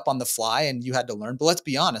picked it up on the fly and you had to learn. But let's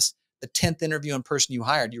be honest, the 10th interview in person you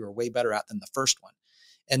hired, you were way better at than the first one.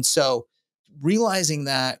 And so realizing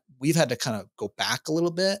that, we've had to kind of go back a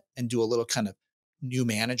little bit and do a little kind of new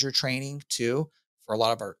manager training too for a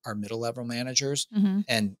lot of our middle level managers, Hmm.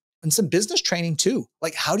 and some business training too.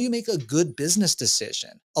 Like, how do you make a good business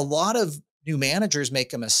decision? A lot of new managers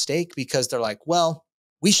make a mistake because they're like, well,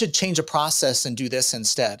 we should change a process and do this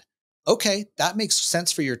instead. Okay, that makes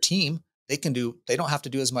sense for your team. They don't have to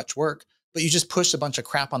do as much work, but you just push a bunch of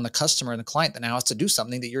crap on the customer and the client that now has to do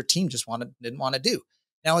something that your team didn't want to do.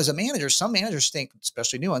 Now, as a manager, some managers think,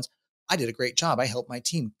 especially new ones, I did a great job. I helped my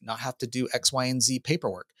team not have to do X, Y, and Z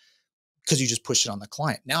paperwork because you just push it on the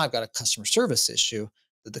client. Now I've got a customer service issue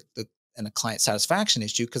and a client satisfaction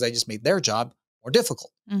issue because I just made their job more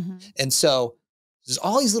difficult. And so there's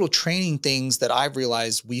all these little training things that I've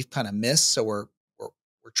realized we've kind of missed. So we're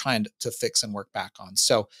trying to fix and work back on.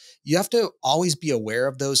 So you have to always be aware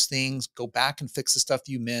of those things, go back and fix the stuff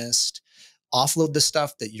you missed, offload the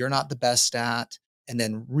stuff that you're not the best at, and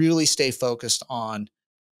then really stay focused on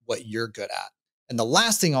what you're good at. And the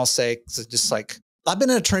last thing I'll say is just like, I've been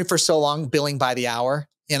an attorney for so long, billing by the hour,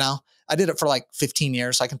 I did it for like 15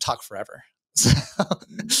 years. So I can talk forever.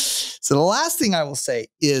 So the last thing I will say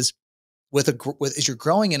is as you're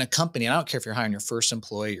growing in a company, and I don't care if you're hiring your first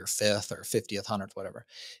employee, your fifth or 50th, 100th, whatever,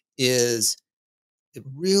 it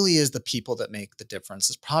really is the people that make the difference.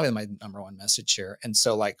 It's probably my number one message here. And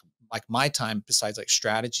so like my time, besides like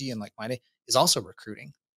strategy and like my day, is also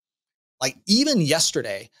recruiting. Like even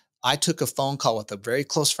yesterday, I took a phone call with a very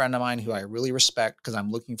close friend of mine who I really respect because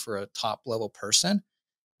I'm looking for a top level person.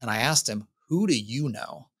 And I asked him, who do you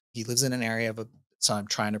know? He lives in an area so I'm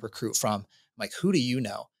trying to recruit from. I'm like, who do you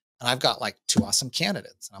know? And I've got like 2 awesome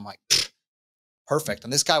candidates. And I'm like, perfect.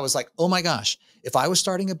 And this guy was like, oh my gosh, if I was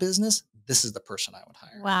starting a business, this is the person I would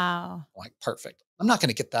hire. Wow. I'm like, perfect. I'm not going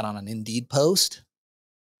to get that on an Indeed post.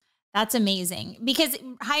 That's amazing, because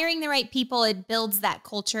hiring the right people, it builds that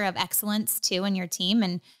culture of excellence too in your team.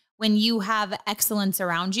 And when you have excellence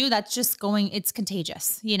around you, that's just it's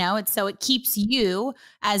contagious, so it keeps you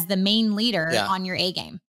as the main leader on your A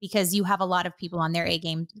game, because you have a lot of people on their A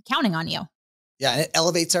game counting on you. Yeah. And it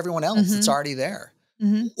elevates everyone else that's already there.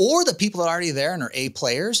 Or the people that are already there and are A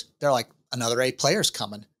players, they're like, another A player's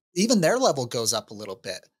coming. Even their level goes up a little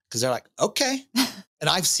bit because they're like, okay. And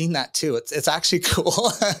I've seen that too. It's actually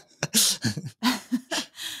cool.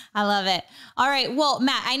 I love it. All right. Well,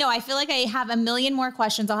 Matt, I feel like I have a million more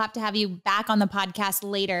questions. I'll have to have you back on the podcast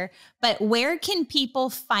later, but where can people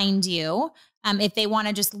find you if they want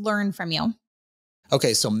to just learn from you?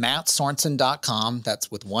 Okay. So matsorensen.com. That's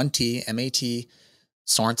with 1 T, M-A-T,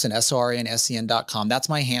 Sorensen, SORENSEN.com. That's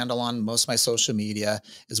my handle on most of my social media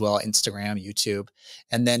as well, Instagram, YouTube.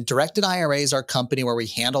 And then Directed IRA is our company where we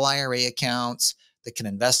handle IRA accounts that can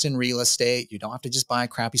invest in real estate. You don't have to just buy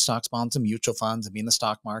crappy stocks, bonds, and mutual funds and be in the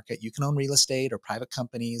stock market. You can own real estate or private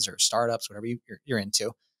companies or startups, whatever you're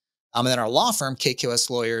into. And then our law firm, KQS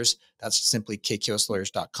Lawyers, that's simply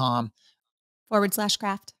kqslawyers.com.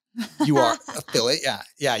 /craft. You are affiliate.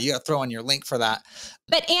 Yeah. You got to throw in your link for that.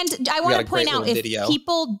 And I want to point out, if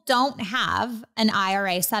people don't have an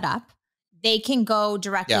IRA set up, they can go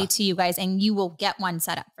directly to you guys and you will get one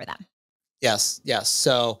set up for them. Yes.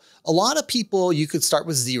 So a lot of people, you could start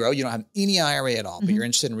with zero. You don't have any IRA at all, but you're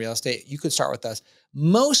interested in real estate. You could start with us.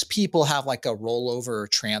 Most people have like a rollover or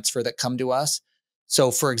transfer that come to us.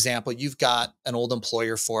 So for example, you've got an old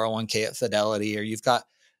employer 401k at Fidelity, or you've got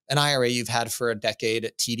an IRA you've had for a decade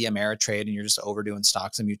at TD Ameritrade, and you're just overdoing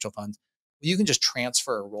stocks and mutual funds. You can just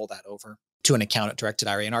transfer or roll that over to an account at Directed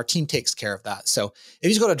IRA, and our team takes care of that. So if you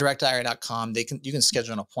just go to directedira.com, you can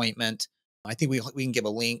schedule an appointment. I think we can give a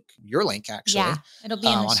link, your link actually. Yeah, it'll be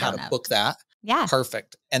in the on show how notes. to book that. Yeah.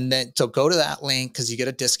 Perfect. And then so go to that link because you get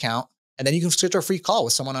a discount, and then you can schedule a free call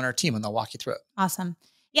with someone on our team and they'll walk you through it. Awesome.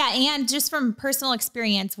 Yeah. And just from personal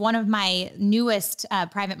experience, one of my newest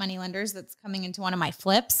private money lenders that's coming into one of my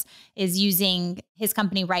flips is using his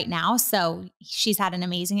company right now. So she's had an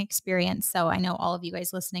amazing experience. So I know all of you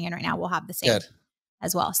guys listening in right now will have the same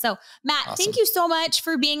as well. So Matt, thank you so much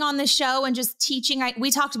for being on the show and just teaching. We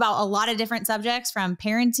talked about a lot of different subjects, from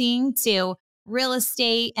parenting to real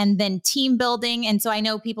estate and then team building. And so I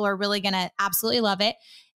know people are really going to absolutely love it.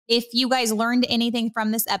 If you guys learned anything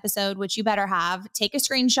from this episode, which you better have, take a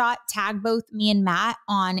screenshot, tag both me and Matt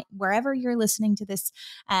on wherever you're listening to this,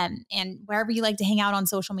 and wherever you like to hang out on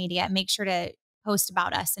social media. Make sure to post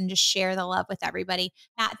about us and just share the love with everybody.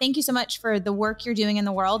 Matt, thank you so much for the work you're doing in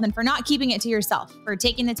the world and for not keeping it to yourself, for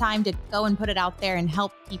taking the time to go and put it out there and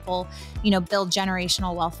help people, build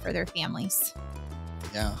generational wealth for their families.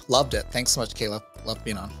 Yeah, loved it. Thanks so much, Cayla. Love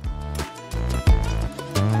being on.